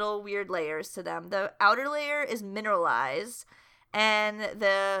 like, little weird layers to them. The outer layer is mineralized, and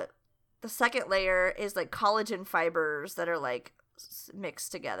the second layer is, like, collagen fibers that are, like,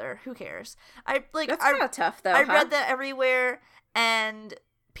 mixed together. Who cares? That's not tough, though. I read that everywhere, and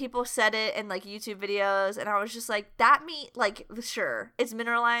people said it in, like, YouTube videos, and I was just like, that meat, like, sure, it's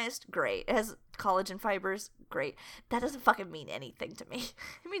mineralized, great. It has collagen fibers, great. That doesn't fucking mean anything to me.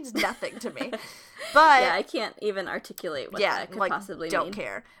 It means nothing to me. But yeah, I can't even articulate what that could possibly mean. Don't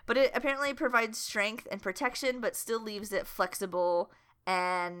care. But it apparently provides strength and protection, but still leaves it flexible,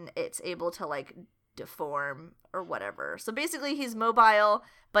 and it's able to, like, deform or whatever. So basically, he's mobile,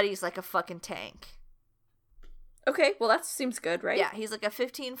 but he's like a fucking tank. Okay, well, that seems good, right? Yeah, he's like a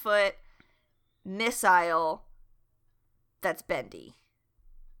 15-foot missile that's bendy.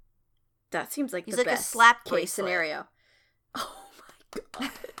 That seems like he's the like best a slap case scenario. Oh my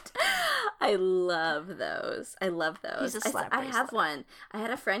god. I love those. He's a slap I have one. I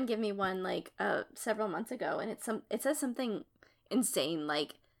had a friend give me one like several months ago, and it says something insane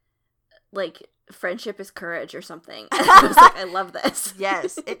like friendship is courage or something. And I was like, I love this.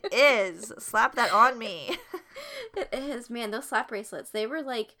 Yes, it is. Slap that on me. It is, man. Those slap bracelets, they were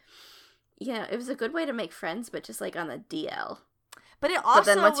like, yeah, it was a good way to make friends, but just like on the DL. But it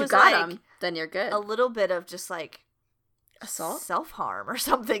also then once you got them, then you're good. A little bit of just like assault, self-harm or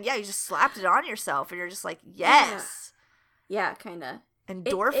something. Yeah, you just slapped it on yourself, and you're just like, yes. Yeah, kind of.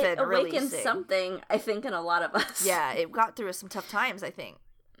 Endorphin it awakens releasing. Something, I think, in a lot of us. Yeah, it got through some tough times, I think.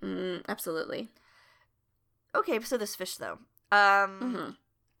 Absolutely. Okay, so this fish, though. Can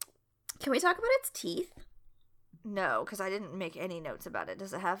we talk about its teeth? No, because I didn't make any notes about it.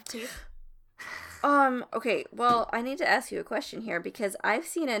 Does it have teeth? Okay, well, I need to ask you a question here because I've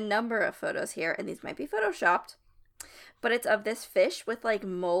seen a number of photos here, and these might be photoshopped, but it's of this fish with, like,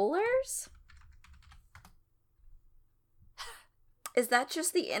 molars? Is that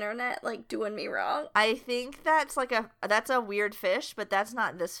just the internet, like, doing me wrong? I think that's a weird fish, but that's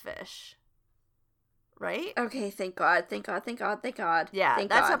not this fish. Right? Okay, thank God. Yeah, thank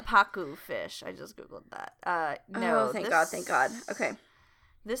that's God. a pacu fish. I just Googled that. No. Oh, thank God. Okay.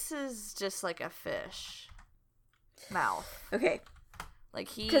 This is just like a fish. Mouth. Okay. Like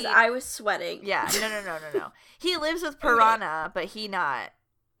he... Because I was sweating. Yeah, no. He lives with piranha, but he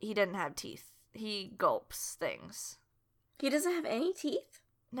doesn't have teeth. He gulps things. He doesn't have any teeth?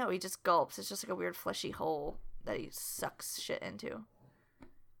 No, he just gulps. It's just like a weird fleshy hole that he sucks shit into.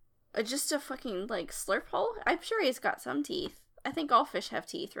 Just a fucking, like, slurp hole? I'm sure he's got some teeth. I think all fish have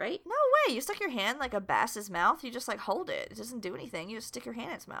teeth, right? No way. You stuck your hand like a bass's mouth. You just, like, hold it. It doesn't do anything. You just stick your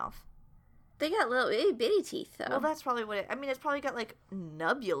hand in its mouth. They got little itty bitty teeth, though. Well, that's probably what it... I mean, it's probably got, like,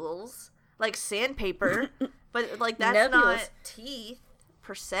 nubules. Like sandpaper. But, like, that's not teeth,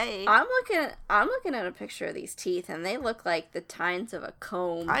 per se. I'm looking at a picture of these teeth, and they look like the tines of a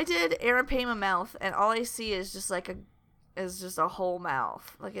comb. I did arapaima mouth, and all I see is just, like, a whole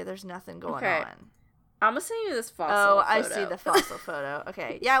mouth. Like, there's nothing going on. I'm gonna send you this fossil photo. I see the fossil photo.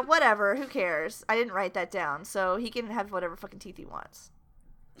 Okay. Yeah, whatever. Who cares? I didn't write that down, so he can have whatever fucking teeth he wants.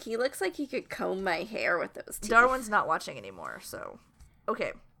 He looks like he could comb my hair with those teeth. Darwin's not watching anymore, so...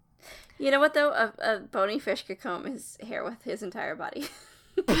 Okay. You know what, though? A bony fish could comb his hair with his entire body.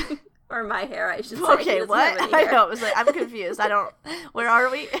 Or my hair, I should say. Okay, what? I know. It was like, I'm confused. I don't... Where are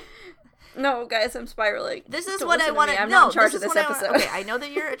we? No, guys, I'm spiraling. This is what I want to... I'm not in charge of this episode. Okay, I know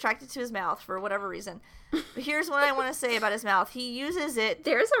that you're attracted to his mouth for whatever reason. But here's what I want to say about his mouth. He uses it...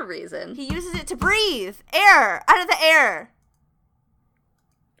 There's a reason. He uses it to breathe air out of the air.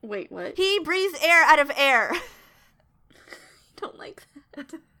 Wait, what? He breathes air out of air. I don't like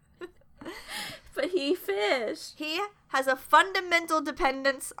that. But he fish. He has a fundamental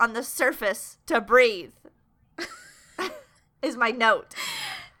dependence on the surface to breathe. Is my note.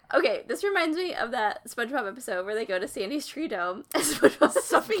 Okay, this reminds me of that SpongeBob episode where they go to Sandy's tree dome and SpongeBob's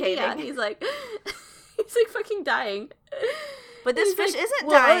suffocating. And he's like fucking dying. But this fish like, isn't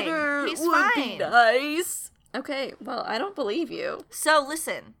dying. He's fine. Nice. Okay, well, I don't believe you. So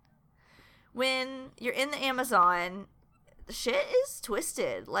listen, when you're in the Amazon, shit is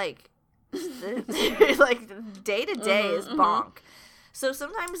twisted. Like, like day to day is bonk. So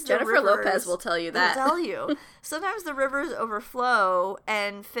sometimes Jennifer Lopez will tell you that. Will tell you. Sometimes the rivers overflow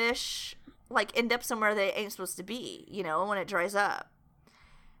and fish like end up somewhere they ain't supposed to be, you know, when it dries up.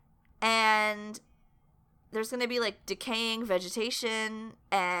 And there's going to be like decaying vegetation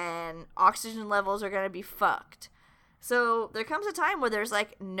and oxygen levels are going to be fucked. So there comes a time where there's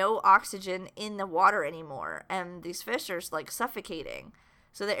like no oxygen in the water anymore and these fish are like suffocating.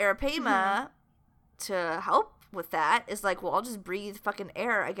 So the arapaima to help with that is like, well, I'll just breathe fucking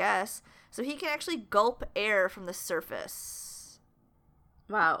air, I guess. So he can actually gulp air from the surface.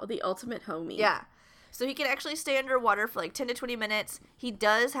 Wow, the ultimate homie. Yeah. So he can actually stay underwater for like 10 to 20 minutes. He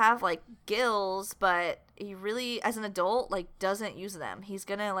does have like gills, but he really, as an adult, like doesn't use them. He's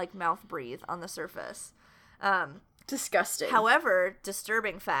gonna like mouth breathe on the surface. Disgusting. However,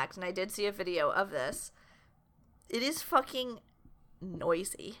 disturbing fact, and I did see a video of this, it is fucking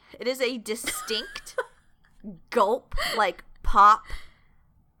noisy. It is a distinct gulp, like pop.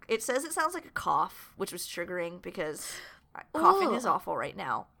 It says it sounds like a cough, which was triggering because coughing is awful right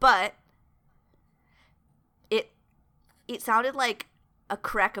now. But it sounded like a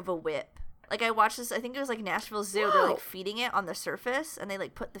crack of a whip. Like I watched this, I think it was like Nashville Zoo. They're like feeding it on the surface, and they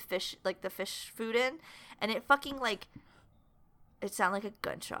like put the fish food in, and it fucking like it sounded like a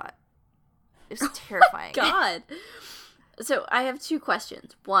gunshot. It's terrifying. Oh God. So I have two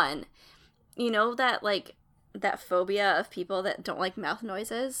questions. One, you know that like that phobia of people that don't like mouth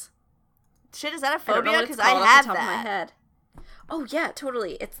noises? Shit, is that a phobia? Because I have off the top that. Of my head. Oh yeah,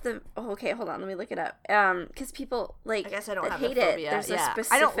 totally. It's the okay. Hold on, let me look it up. Because people like I guess I don't have hate a phobia. It. There's a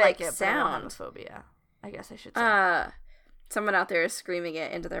specific I don't like it, sound. But I don't have a phobia. I guess I should say. Someone out there is screaming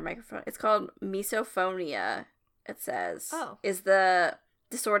it into their microphone. It's called misophonia. It says is the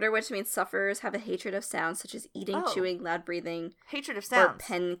disorder which means sufferers have a hatred of sounds such as eating, chewing, loud breathing, hatred of sounds, or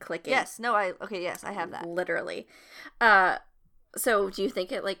pen clicking. Yes, no, yes, I have that. Literally. So do you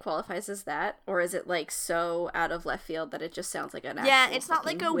think it like qualifies as that, or is it like so out of left field that it just sounds like an actual it's not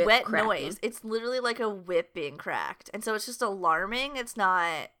like a wet noise. It's literally like a whip being cracked, and so it's just alarming. It's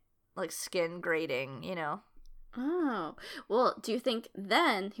not like skin grating, you know. Oh well, do you think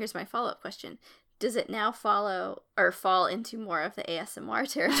then? Here's my follow-up question. Does it now fall into more of the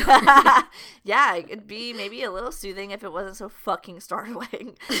ASMR territory? Yeah, it'd be maybe a little soothing if it wasn't so fucking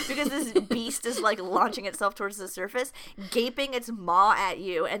startling. Because this beast is like launching itself towards the surface, gaping its maw at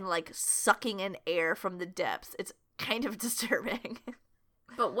you and like sucking in air from the depths. It's kind of disturbing.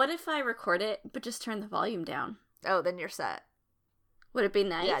 But what if I record it but just turn the volume down? Oh, then you're set. Would it be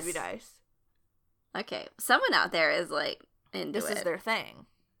nice? Yeah, it'd be nice. Okay, someone out there is like into this it. Is their thing.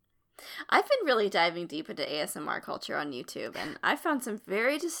 I've been really diving deep into ASMR culture on YouTube, and I found some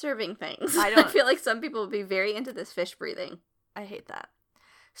very disturbing things. I feel like some people would be very into this fish breathing. I hate that.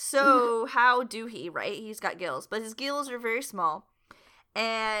 So, how do he, right? He's got gills, but his gills are very small.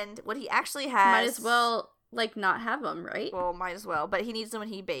 And what he actually has... Might as well like, not have them, right? Well, might as well. But he needs them when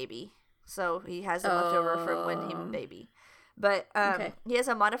he baby. So he has them left over from when he baby. But he has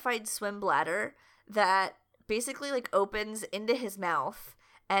a modified swim bladder that basically, like, opens into his mouth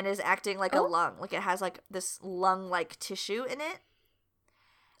and is acting like a lung. Like, it has, like, this lung-like tissue in it.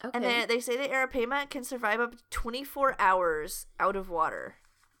 Okay. And then they say that Arapaima can survive up to 24 hours out of water.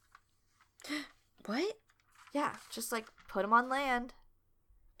 What? Yeah, just, like, put him on land.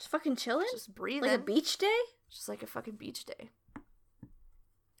 Just fucking chilling? Just breathing. Like a beach day? Just like a fucking beach day.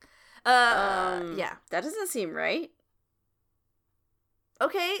 Yeah. That doesn't seem right.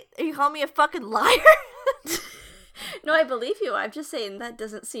 Okay, are you calling me a fucking liar? No, I believe you. I'm just saying that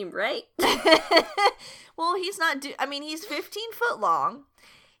doesn't seem right. Well, he's not he's 15 foot long.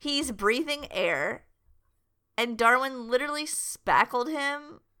 He's breathing air. And Darwin literally spackled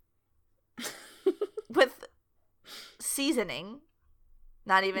him with seasoning.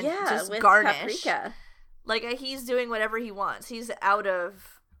 Not even just with garnish. Paprika. Like, he's doing whatever he wants. He's out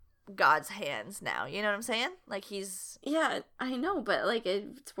of God's hands now. You know what I'm saying? Like, he's... Yeah, I know, but, like,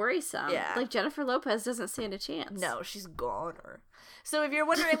 it's worrisome. Yeah. Like, Jennifer Lopez doesn't stand a chance. No, she's goner. So if you're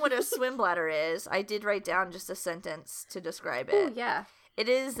wondering what a swim bladder is, I did write down just a sentence to describe it. Oh, yeah. It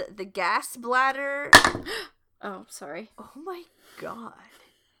is the gas bladder... Oh, sorry. Oh, my God.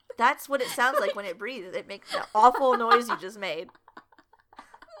 That's what it sounds like when it breathes. It makes that awful noise you just made.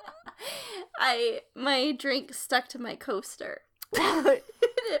 My drink stuck to my coaster. It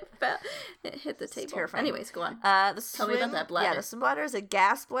hit the table. Terrifying. Anyways, go on. Tell me about that bladder. Yeah, the swim bladder is a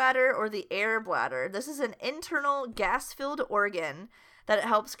gas bladder or the air bladder. This is an internal gas-filled organ that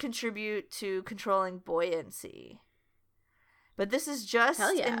helps contribute to controlling buoyancy. But this is just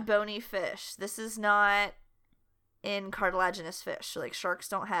in bony fish. This is not in cartilaginous fish. Like, sharks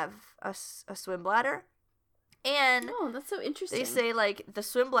don't have a swim bladder. And that's so interesting. They say, like, the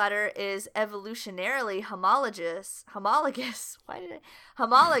swim bladder is evolutionarily homologous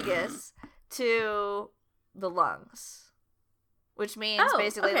to the lungs, which means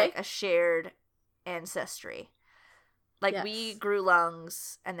basically like a shared ancestry. Like, we grew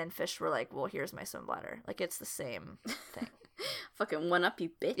lungs, and then fish were like, well, here's my swim bladder. Like, it's the same thing. Fucking one up,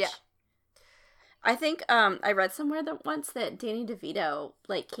 you bitch. Yeah. I think I read somewhere that once that Danny DeVito,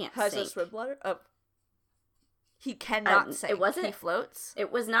 like, can't has sink. A swim bladder? Oh. He cannot sink. He floats.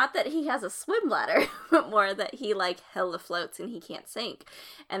 It was not that he has a swim bladder, but more that he, like, hella floats and he can't sink.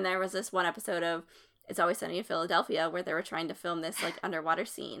 And there was this one episode of It's Always Sunny in Philadelphia where they were trying to film this, like, underwater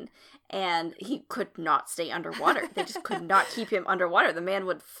scene. And he could not stay underwater. They just could not keep him underwater. The man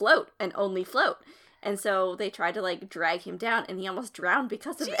would float and only float. And so they tried to, like, drag him down, and he almost drowned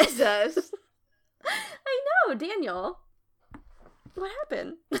because of it. Jesus! I know, Daniel. What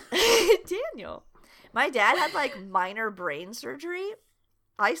happened? Daniel. My dad had, like, minor brain surgery.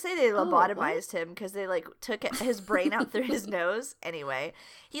 I say they lobotomized him because they, like, took his brain out through his nose. Anyway,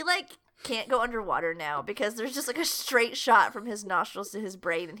 he, like, can't go underwater now because there's just, like, a straight shot from his nostrils to his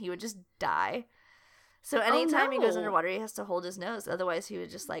brain and he would just die. So anytime he goes underwater, he has to hold his nose. Otherwise, he would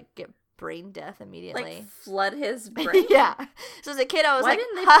just, like, get brain death immediately. Like, flood his brain? Yeah. So as a kid, I was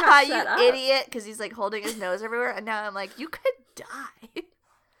haha, you idiot, because he's, like, holding his nose everywhere. And now I'm like, you could die.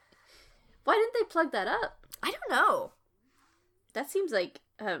 Why didn't they plug that up? I don't know. That seems like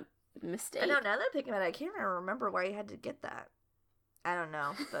a mistake. I know, now that I'm thinking about it, I can't remember why you had to get that. I don't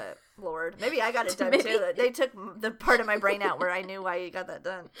know, but Lord. Maybe I got it done too. They took the part of my brain out where I knew why you got that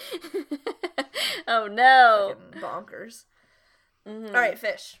done. Oh no. Fucking bonkers. Mm-hmm. All right,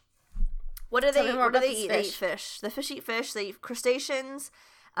 fish. What do they eat? They eat fish. The fish eat fish. They eat crustaceans,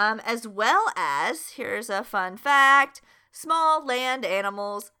 as well as, here's a fun fact, small land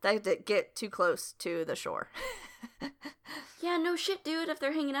animals that get too close to the shore. Yeah, no shit, dude. If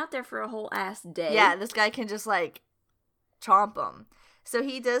they're hanging out there for a whole ass day. Yeah, this guy can just, like, chomp them. So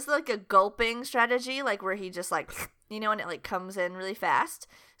he does, like, a gulping strategy, like, where he just, like, you know, and it, like, comes in really fast.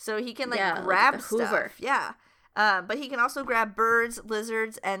 So he can, like, grab like stuff. Hoover. Yeah. But he can also grab birds,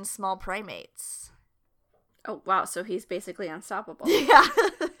 lizards, and small primates. Oh, wow. So he's basically unstoppable. Yeah.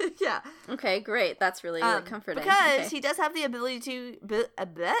 Yeah. Okay, great. That's really, really comforting. Because he does have the ability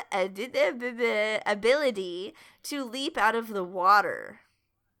to leap out of the water.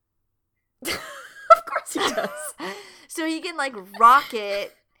 Of course he does. So he can, like,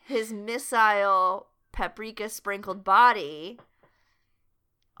 rocket his missile paprika-sprinkled body,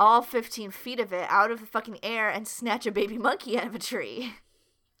 all 15 feet of it, out of the fucking air and snatch a baby monkey out of a tree.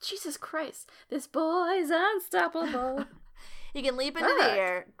 Jesus Christ. This boy's unstoppable. He can leap into the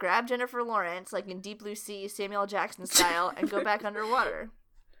air, grab Jennifer Lawrence, like in Deep Blue Sea, Samuel Jackson style, and go back underwater.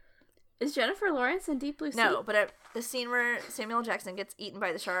 Is Jennifer Lawrence in Deep Blue Sea? No, but at the scene where Samuel Jackson gets eaten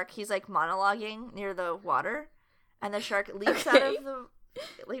by the shark, he's like monologuing near the water, and the shark leaps out of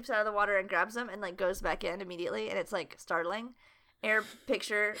the water and grabs him and like goes back in immediately, and it's like startling. Air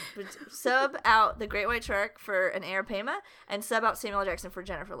picture, sub out the great white shark for an arapaima, and sub out Samuel Jackson for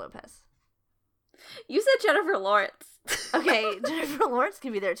Jennifer Lopez. You said Jennifer Lawrence. Okay, Jennifer Lawrence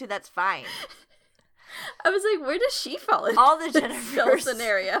can be there too. That's fine. I was like, where does she fall in All the this Jennifers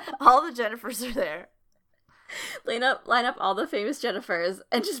scenario? All the Jennifers are there. Line up all the famous Jennifers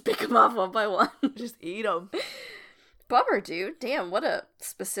and just pick them off one by one. Just eat them. Bummer, dude. Damn, what a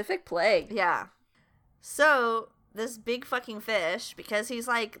specific plague. Yeah. So this big fucking fish, because he's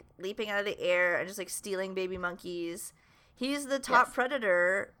like leaping out of the air and just like stealing baby monkeys, he's the top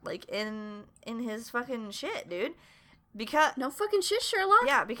predator like in his fucking shit, dude. Because no fucking shit, Sherlock.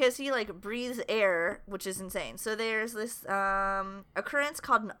 Yeah, because he like breathes air, which is insane. So there's this occurrence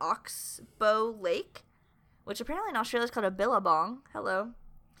called an oxbow lake, which apparently in Australia is called a billabong. Hello.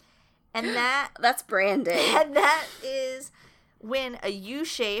 And that's branding. And that is when a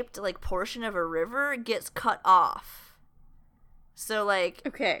U-shaped like portion of a river gets cut off. So like,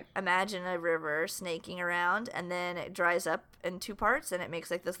 okay, imagine a river snaking around, and then it dries up in two parts, and it makes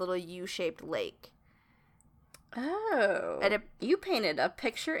like this little U-shaped lake. Oh, and you painted a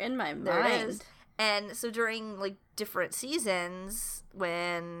picture in my mind. There it is. And so during like different seasons,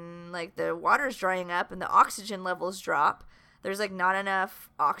 when like the water's drying up and the oxygen levels drop, there's like not enough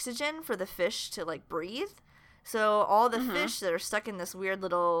oxygen for the fish to like breathe. So all the fish that are stuck in this weird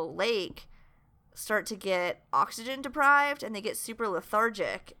little lake start to get oxygen deprived, and they get super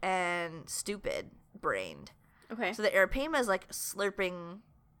lethargic and stupid brained. Okay. So the arapaima is like slurping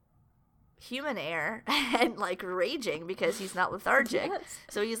human air and like raging because he's not lethargic. Yes.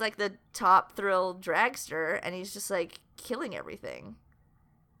 So he's like the top thrill dragster, and he's just like killing everything.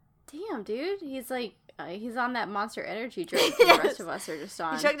 Damn, dude. He's like he's on that Monster Energy drink. Yes. The rest of us are just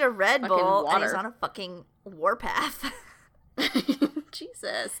on. He chugged a Red Bull and he's on a fucking warpath.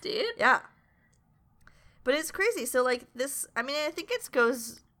 Jesus, dude. Yeah. But it's crazy. So like this, I mean, I think it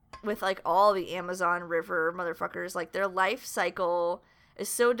goes with like all the Amazon River motherfuckers. Like their life cycle is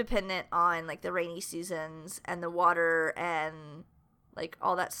so dependent on like the rainy seasons and the water and like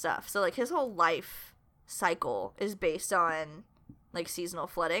all that stuff. So like his whole life cycle is based on like seasonal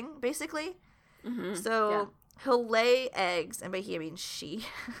flooding, basically. Mm-hmm. So he'll lay eggs, and by he I mean she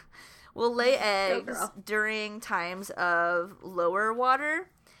will lay eggs during times of lower water,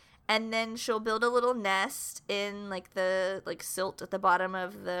 and then she'll build a little nest in like the like silt at the bottom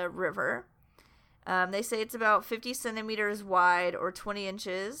of the river. They say it's about 50 centimeters wide or 20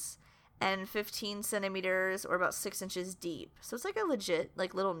 inches and 15 centimeters or about 6 inches deep. So it's like a legit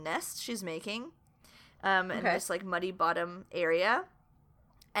like little nest she's making in this like muddy bottom area.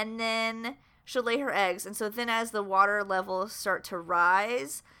 And then she'll lay her eggs. And so then as the water levels start to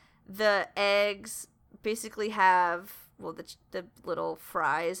rise, the eggs basically have, well, the little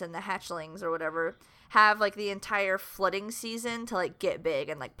fries and the hatchlings or whatever have like the entire flooding season to like get big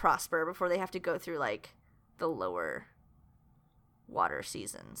and like prosper before they have to go through like the lower water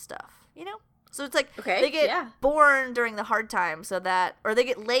season stuff, you know? So it's like they get born during the hard time so that, or they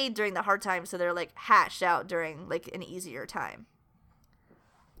get laid during the hard time so they're like hatched out during like an easier time.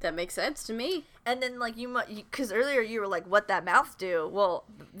 That makes sense to me. And then like because earlier you were like, what that mouth do? Well,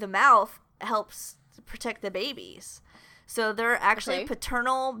 the mouth helps protect the babies. So they're actually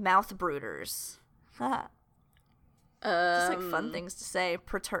paternal mouth brooders. Just like fun things to say.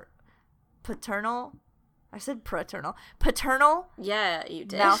 Paternal. I said paternal. Paternal. Yeah, you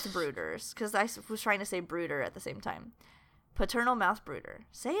did. Mouth brooders, because I was trying to say brooder at the same time. Paternal mouth brooder.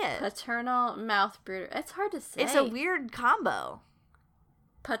 Say it. Paternal mouth brooder. It's hard to say. It's a weird combo.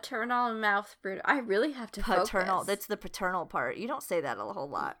 Paternal mouth brooder. I really have to paternal. Focus. That's the paternal part. You don't say that a whole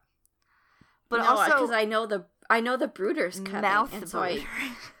lot. But no, also, because I know the brooder's coming. Mouth and brooder.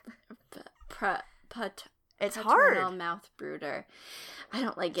 It's paternal hard. Mouth brooder. I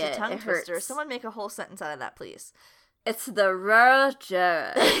don't like it's it. A tongue it twister. hurts. Someone make a whole sentence out of that, please. It's the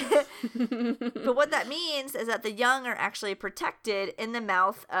roger. But what that means is that the young are actually protected in the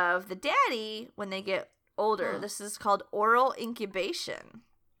mouth of the daddy when they get older. This is called oral incubation.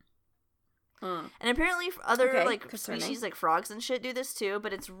 And apparently other like species like frogs and shit do this too,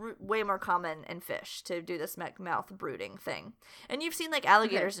 but it's way more common in fish to do this mouth brooding thing. And you've seen like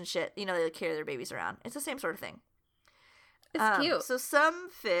alligators and shit, you know, they like, carry their babies around. It's the same sort of thing. It's cute. So some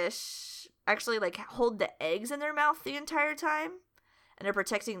fish actually like hold the eggs in their mouth the entire time, and they're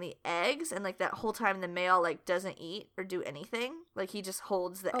protecting the eggs, and like that whole time the male like doesn't eat or do anything. Like he just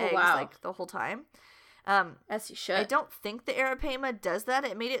holds the eggs like the whole time. As you should. I don't think the Arapaima does that.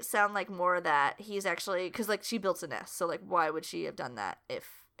 It made it sound like more that he's actually, because like she built a nest, so like why would she have done that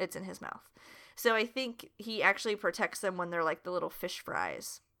if it's in his mouth? So I think he actually protects them when they're like the little fish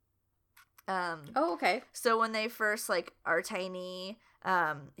fries. Oh, okay. So when they first like are tiny,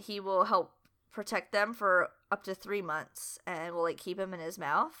 he will help protect them for up to 3 months and will like keep them in his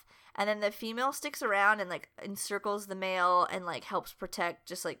mouth. And then the female sticks around and like encircles the male and like helps protect,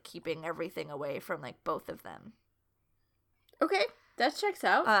 just like keeping everything away from like both of them. Okay, that checks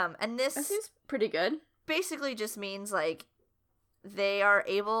out. And this that seems pretty good. Basically just means like they are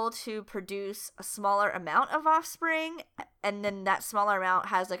able to produce a smaller amount of offspring, and then that smaller amount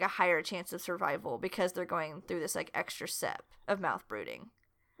has like a higher chance of survival because they're going through this like extra step of mouth brooding.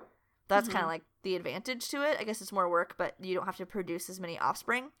 That's kind of like the advantage to it. I guess it's more work, but you don't have to produce as many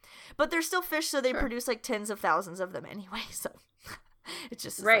offspring. But they're still fish, so they produce like tens of thousands of them anyway. So it's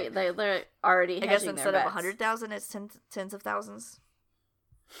just right. Like, they're already. I guess instead of 100,000, it's tens of thousands.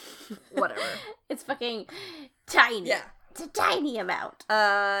 Whatever. It's fucking tiny. Yeah, it's a tiny amount.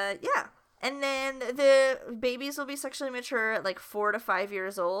 Yeah. And then the babies will be sexually mature at like 4 to 5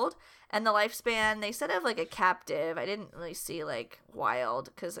 years old. And the lifespan, they said of like a captive. I didn't really see like wild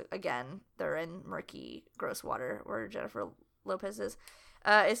because, again, they're in murky, gross water where Jennifer Lopez is.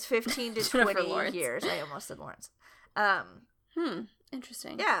 It's 15 to 20 Lawrence. years. I almost said Lawrence.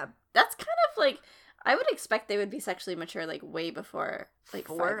 Interesting. Yeah. That's kind of like, I would expect they would be sexually mature like way before like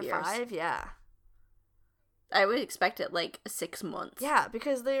 4 5 to years. 5, yeah. I would expect it like 6 months. Yeah,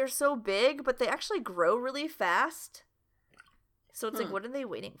 because they are so big, but they actually grow really fast. So it's like, what are they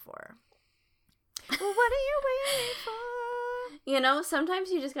waiting for? Well, what are you waiting for? You know,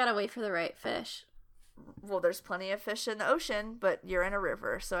 sometimes you just gotta wait for the right fish. Well, there's plenty of fish in the ocean, but you're in a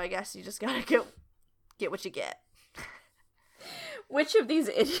river, so I guess you just gotta get what you get. Which of these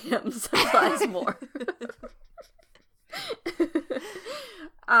idioms applies more?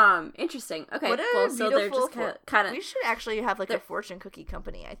 Interesting. Okay, what a well, so they're just kind of. We should actually have like a fortune cookie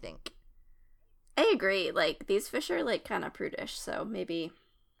company, I think. I agree. Like, these fish are like kind of prudish, so maybe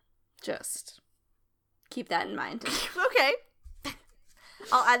just keep that in mind. Okay.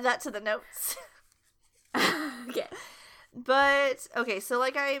 I'll add that to the notes. Okay. But, okay, so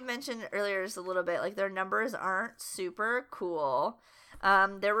like I mentioned earlier just a little bit, like their numbers aren't super cool.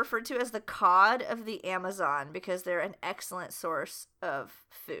 They're referred to as the cod of the Amazon because they're an excellent source of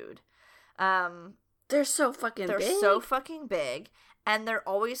food. They're so fucking big. They're so fucking big, and they're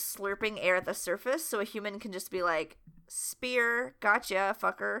always slurping air at the surface, so a human can just be like, spear, gotcha,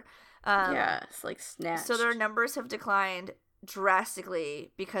 fucker. Yeah, it's like snatched. So their numbers have declined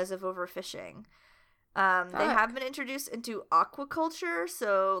drastically because of overfishing. They have been introduced into aquaculture,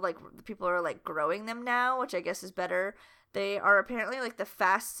 so like people are like growing them now, which I guess is better. They are apparently like they have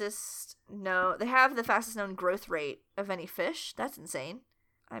the fastest known growth rate of any fish. That's insane.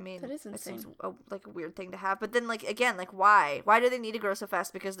 I mean, that is insane. It seems like a weird thing to have. But then like again, like why? Why do they need to grow so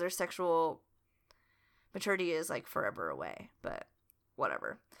fast? Because their sexual maturity is like forever away. But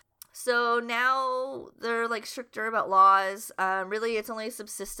whatever. So now they're like stricter about laws. Really, it's only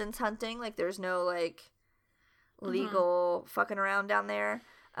subsistence hunting. Like there's no like legal fucking around down there.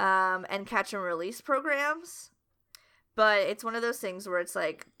 And catch and release programs. But it's one of those things where it's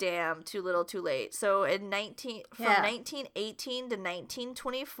like, damn, too little, too late. So from 1918 to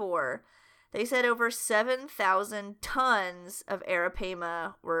 1924, they said over 7,000 tons of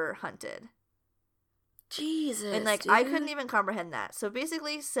Arapaima were hunted. Jesus. And like, dude. I couldn't even comprehend that. So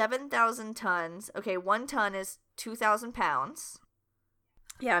basically 7,000 tons. Okay, 1 ton is 2,000 pounds.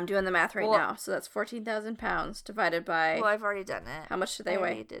 Yeah, I'm doing the math right now. So that's 14,000 pounds divided by... Well, I've already done it. How much do they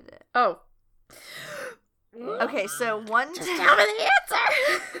weigh? I did it. Oh. Okay, so 1 Just tell me the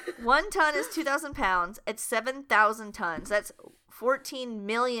answer! 1 ton is 2,000 pounds. It's 7,000 tons. That's 14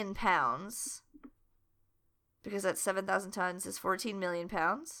 million pounds. Because that's 7,000 tons is 14 million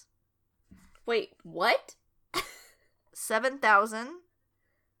pounds. Wait, what? 7,000.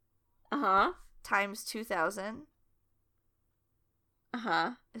 Uh-huh. Times 2,000.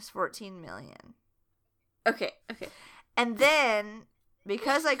 Uh-huh. Is 14 million. Okay. And then,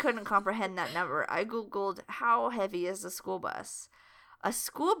 because I couldn't comprehend that number, I Googled how heavy is a school bus. A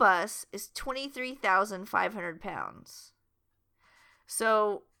school bus is 23,500 pounds.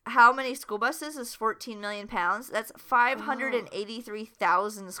 So, how many school buses is 14 million pounds? That's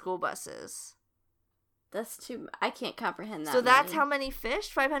 583,000 school buses. That's too... I can't comprehend that. So that's how many fish?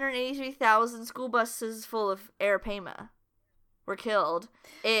 583,000 school buses full of Arapaima were killed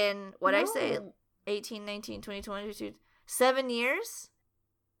in, I say, 18, 19, 20, 22, 7 years?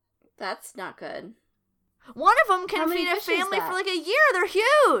 That's not good. One of them can feed a family for like a year. They're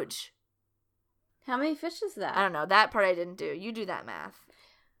huge. How many fish is that? I don't know. That part I didn't do. You do that math.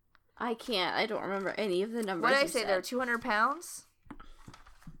 I can't. I don't remember any of the numbers. What did I say? They're 200 pounds?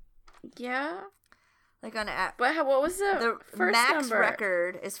 Yeah. Like on But what was the first max number?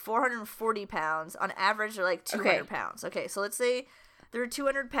 record is 440 pounds. On average, they're like 200 pounds. Okay, so let's say they're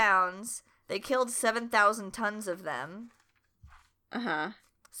 200 pounds. They killed 7,000 tons of them.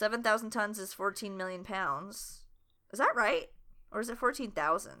 7,000 tons is 14 million pounds. Is that right? Or is it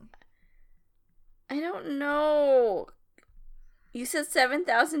 14,000? I don't know. You said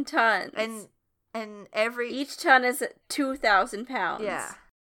 7,000 tons. And each ton is 2,000 pounds. Yeah.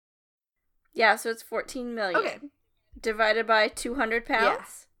 Yeah, so it's 14 million. Okay. Divided by 200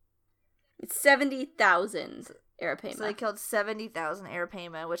 pounds? Yeah. It's 70,000 arapaima. So they killed 70,000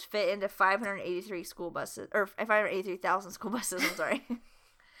 arapaima, which fit into 583 school buses, or 583,000 school buses, I'm sorry.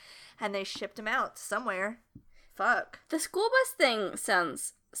 And they shipped them out somewhere. Fuck. The school bus thing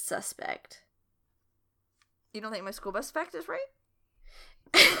sounds suspect. You don't think my school bus fact is right?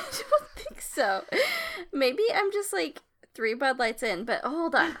 I don't think so. Maybe I'm just like 3 Bud Lights in, but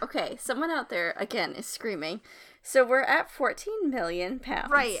hold on. Okay, someone out there, again, is screaming. So we're at 14 million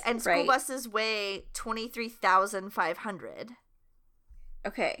pounds. Right, and school buses weigh 23,500.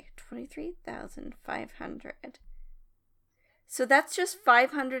 Okay, 23,500. So that's just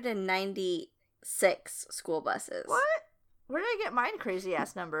 596 school buses. What? Where did I get my crazy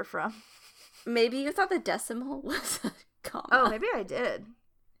ass number from? Maybe you thought the decimal was a comma. Oh, maybe I did.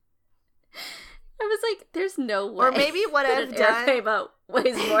 I was like, there's no way. Or maybe what I've done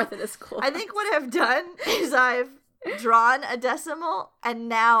weighs more than a school bus. I think what I've done is I've drawn a decimal and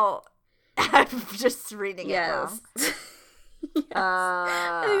now I'm just reading it wrong. Yes.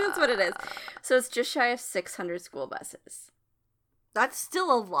 I think that's what it is. So it's just shy of 600 school buses. That's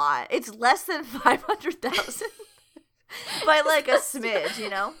still a lot. It's less than 500,000 by like a smidge, you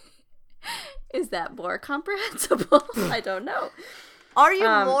know? Is that more comprehensible? I don't know. Are you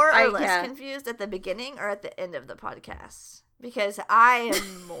more or less confused at the beginning or at the end of the podcast? Because I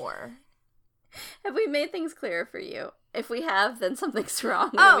am more. Have we made things clearer for you? If we have, then something's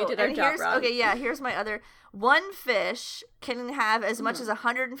wrong. Oh, we did our job wrong. Okay, yeah, here's my other. One fish can have as much as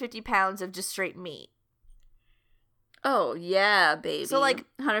 150 pounds of just straight meat. Oh, yeah, baby. So, like,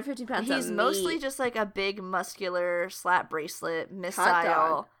 150 pounds of meat. He's mostly just, like, a big, muscular, slap bracelet,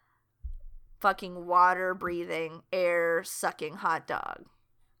 missile, fucking water-breathing, air-sucking hot dog.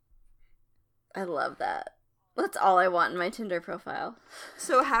 I love that. That's all I want in my Tinder profile.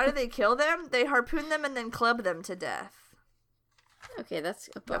 So how do they kill them? They harpoon them and then club them to death. Okay, that's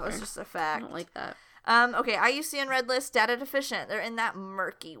a bummer. That was just a fact. I don't like that. Okay, IUCN Red List, data deficient. They're in that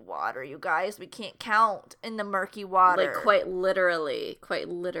murky water, you guys. We can't count in the murky water. Like, quite literally. Quite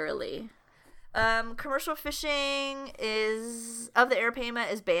literally. Commercial fishing of the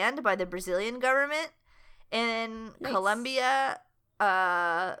arapaima is banned by the Brazilian government. In Colombia,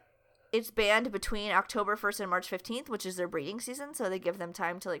 it's banned between October 1st and March 15th, which is their breeding season, so they give them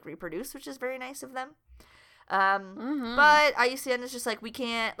time to, like, reproduce, which is very nice of them. But IUCN is just like, we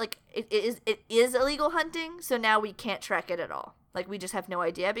can't, like, it is illegal hunting, so now we can't track it at all. Like, we just have no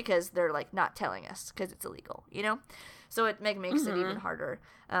idea because they're, like, not telling us because it's illegal, you know? So it makes it even harder.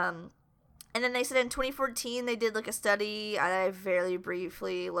 And then they said in 2014 they did, like, a study I very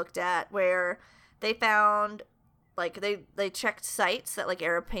briefly looked at where they found, like, they checked sites that, like,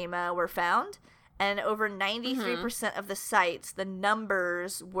 arapaima were found, and over 93% of the sites, the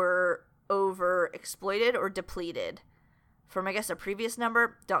numbers were overexploited or depleted from, I guess, a previous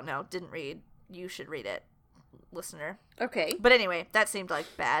number. Don't know. Didn't read. You should read it, listener. Okay. But anyway, that seemed like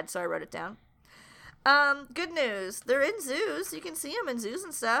bad, so I wrote it down. Good news. They're in zoos. You can see them in zoos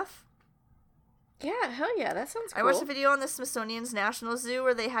and stuff. Yeah, hell yeah. That sounds cool. I watched a video on the Smithsonian's National Zoo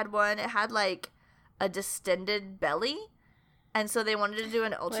where they had one. It had, like, a distended belly, and so they wanted to do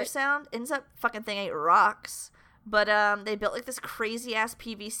an ultrasound. Ends up fucking thing ate rocks. But they built, like, this crazy-ass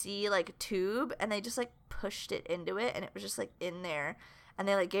PVC, like, tube, and they just, like, pushed it into it, and it was just, like, in there. And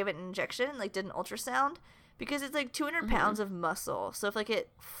they, like, gave it an injection and, like, did an ultrasound. Because it's, like, 200 pounds of muscle. So if, like, it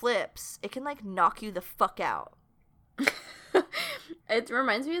flips, it can, like, knock you the fuck out. It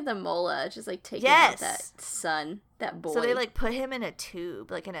reminds me of the mola, just, like, taking out that son, that boy. So they, like, put him in a tube,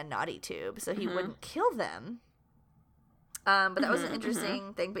 like, in a naughty tube, so he wouldn't kill them. But that was an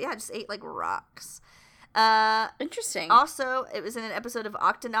interesting thing. But, yeah, just ate, like, rocks. Interesting. Also, it was in an episode of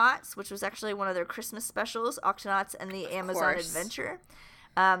Octonauts, which was actually one of their Christmas specials, Octonauts and the Amazon Adventure.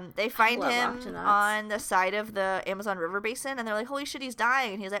 They find him on the side of the Amazon River Basin, and they're like, holy shit, he's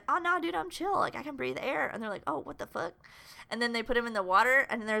dying. And he's like, oh, no, dude, I'm chill. Like, I can breathe air. And they're like, oh, what the fuck? And then they put him in the water,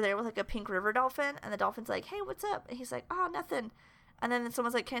 and they're there with, like, a pink river dolphin, and the dolphin's like, hey, what's up? And he's like, oh, nothing. And then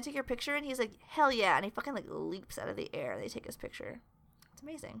someone's like, can I take your picture? And he's like, hell yeah. And he fucking like leaps out of the air. And they take his picture. It's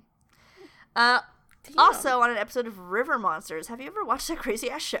amazing. Also, on an episode of River Monsters, have you ever watched that crazy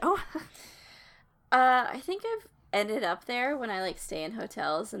ass show? I think I've ended up there when I like stay in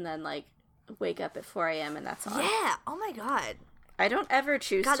hotels and then like wake up at 4 a.m. and that's on. Yeah. Oh my God. I don't ever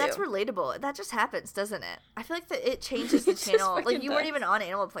choose God, to. that's relatable. That just happens, doesn't it? I feel like that it changes the channel. Like, you weren't even on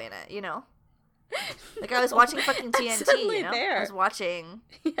Animal Planet, you know? Like, I was watching fucking TNT, you know? There. I was watching...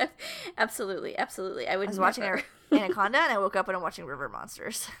 Yeah, absolutely. I was watching Anaconda, and I woke up and I'm watching River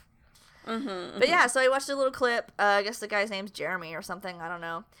Monsters. But yeah, so I watched a little clip. I guess the guy's name's Jeremy or something. I don't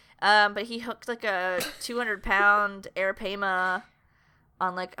know. But he hooked, like, a 200-pound Arapaima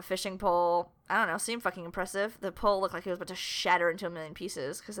on, like, a fishing pole. I don't know, seemed fucking impressive. The pole looked like it was about to shatter into a million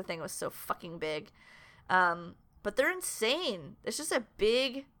pieces because the thing was so fucking big. But they're insane. It's just a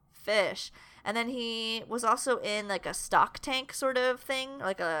big fish. And then he was also in, like, a stock tank sort of thing.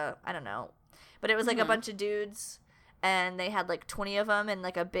 Like I don't know. But it was, like, a bunch of dudes, and they had, like, 20 of them in,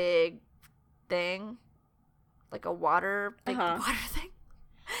 like, a big thing. Like a water thing.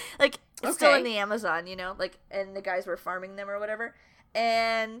 Like, it's still in the Amazon, you know? Like, and the guys were farming them or whatever.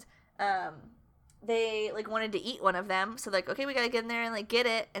 And, they, like, wanted to eat one of them. So, like, okay, we gotta get in there and, like, get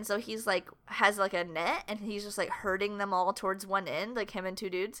it. And so he's, like, has, like, a net, and he's just, like, herding them all towards one end, like, him and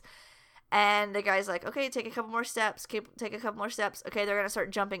two dudes. And the guy's like, okay, take a couple more steps. Take a couple more steps. Okay, they're gonna start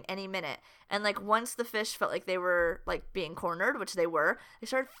jumping any minute. And, like, once the fish felt like they were, like, being cornered, which they were, they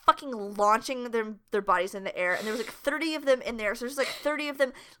started fucking launching their bodies in the air. And there was, like, 30 of them in there. So there's, like, 30 of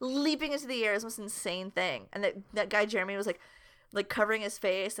them leaping into the air. It's the most insane thing. And that guy, Jeremy, was, like, covering his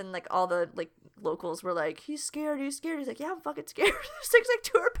face, and, like, all the, like, locals were like, he's scared. He's like, yeah, I'm fucking scared. This thing's, like,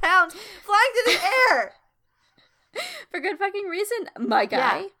 200 pounds flying through the air. For good fucking reason, my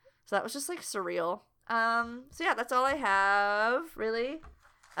guy. Yeah. So that was just, like, surreal. So yeah, that's all I have, really,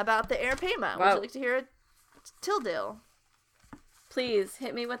 about the Arapaima. Wow. Would you like to hear a Tildil? Please,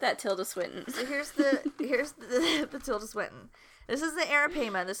 hit me with that Tilda Swinton. So here's the Tilda Swinton. This is the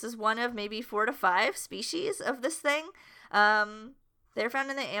Arapaima. This is one of maybe 4 to 5 species of this thing. They're found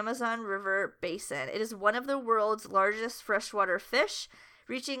in the Amazon River basin. It is one of the world's largest freshwater fish,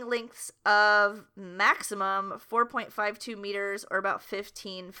 reaching lengths of maximum 4.52 meters or about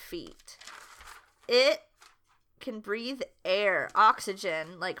 15 feet. It can breathe air,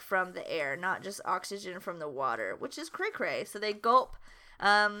 oxygen, like, from the air, not just oxygen from the water, which is cray-cray. So they gulp,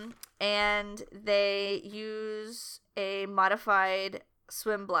 and they use a modified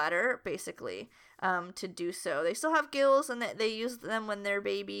swim bladder, basically, to do so. They still have gills, and they use them when they're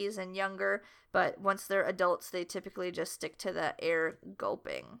babies and younger, but once they're adults, they typically just stick to the air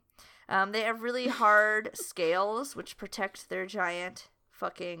gulping. They have really hard scales, which protect their giant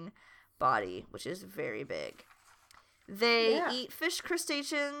fucking body, which is very big. They eat fish,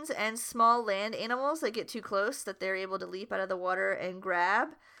 crustaceans, and small land animals that get too close that they're able to leap out of the water and grab.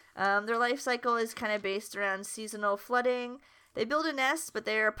 Their life cycle is kind of based around seasonal flooding. They build a nest, but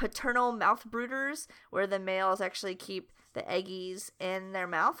they are paternal mouth brooders, where the males actually keep the eggies in their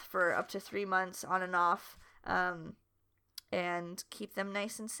mouth for up to 3 months on and off, and keep them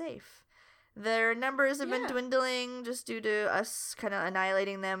nice and safe. Their numbers have been dwindling just due to us kind of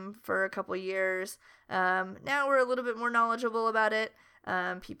annihilating them for a couple years. Now we're a little bit more knowledgeable about it.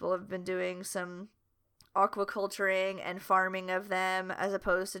 People have been doing some aquaculturing and farming of them as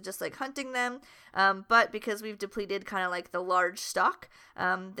opposed to just, like, hunting them. But because we've depleted kind of, like, the large stock,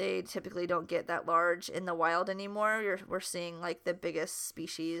 they typically don't get that large in the wild anymore. We're seeing, like, the biggest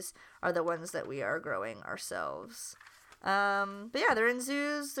species are the ones that we are growing ourselves. But yeah, they're in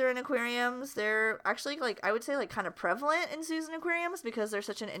zoos, they're in aquariums, they're actually, like, I would say, like, kind of prevalent in zoos and aquariums because they're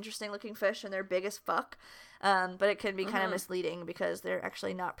such an interesting looking fish and they're big as fuck. But it can be kind of misleading because they're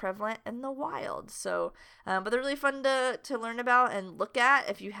actually not prevalent in the wild. So, but they're really fun to learn about and look at.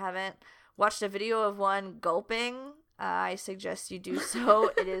 If you haven't watched a video of one gulping, I suggest you do so.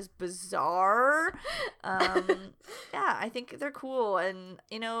 It is bizarre. Yeah, I think they're cool. And,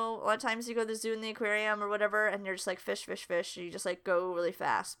 you know, a lot of times you go to the zoo in the aquarium or whatever, and you're just like, fish, fish, fish. And you just, like, go really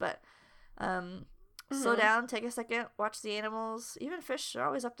fast. But slow down, take a second, watch the animals. Even fish are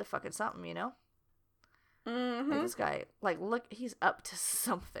always up to fucking something, you know? Like, this guy, like, look, he's up to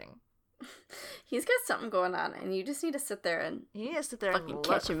something. He's got something going on, and you just need to sit there and fucking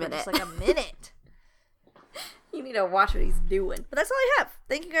catch him in it. Just, like, a minute. You need to watch what he's doing. But that's all I have.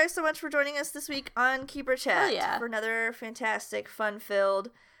 Thank you guys so much for joining us this week on Keeper Chat for another fantastic, fun-filled,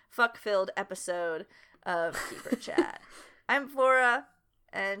 fuck-filled episode of Keeper Chat. I'm Flora,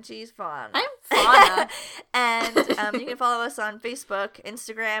 and she's fun. I'm Fauna. And you can follow us on Facebook,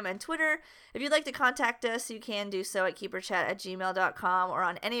 Instagram, and Twitter. If you'd like to contact us, you can do so at keeperchat@gmail.com or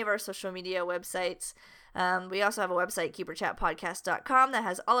on any of our social media websites. We also have a website, keeperchatpodcast.com, that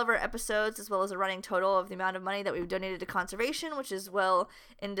has all of our episodes as well as a running total of the amount of money that we've donated to conservation, which is well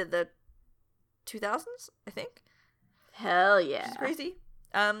into the 2000s, I think. Hell yeah. Which is crazy.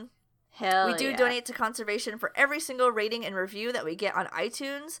 Hell we do donate to conservation for every single rating and review that we get on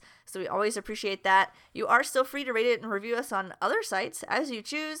iTunes, so we always appreciate that. You are still free to rate it and review us on other sites as you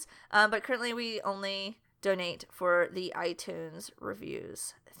choose, but currently we only donate for the iTunes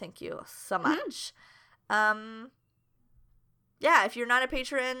reviews. Thank you so much. Yeah, if you're not a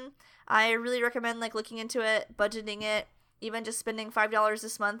patron, I really recommend looking into it, budgeting it, even just spending $5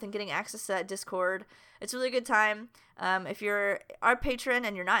 this month and getting access to that Discord. It's a really good time. If you're our patron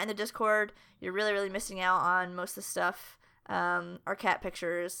and you're not in the Discord, you're really, really missing out on most of the stuff. Our cat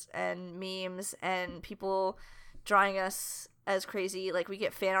pictures and memes and people drawing us as crazy. We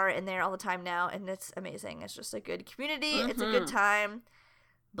get fan art in there all the time now, and it's amazing. It's just a good community. Mm-hmm. It's a good time.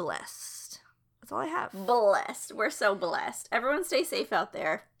 Blessed. That's all I have. Blessed. We're so blessed. Everyone stay safe out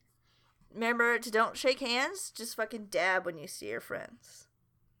there. Remember to don't shake hands. Just fucking dab when you see your friends.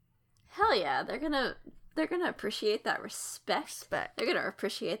 Hell yeah. They're gonna appreciate that respect. They're gonna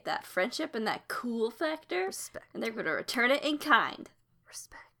appreciate that friendship and that cool factor. Respect. And they're gonna return it in kind.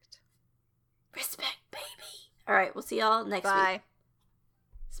 Respect, baby. All right, we'll see y'all next week. Bye.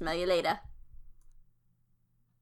 Smell you later.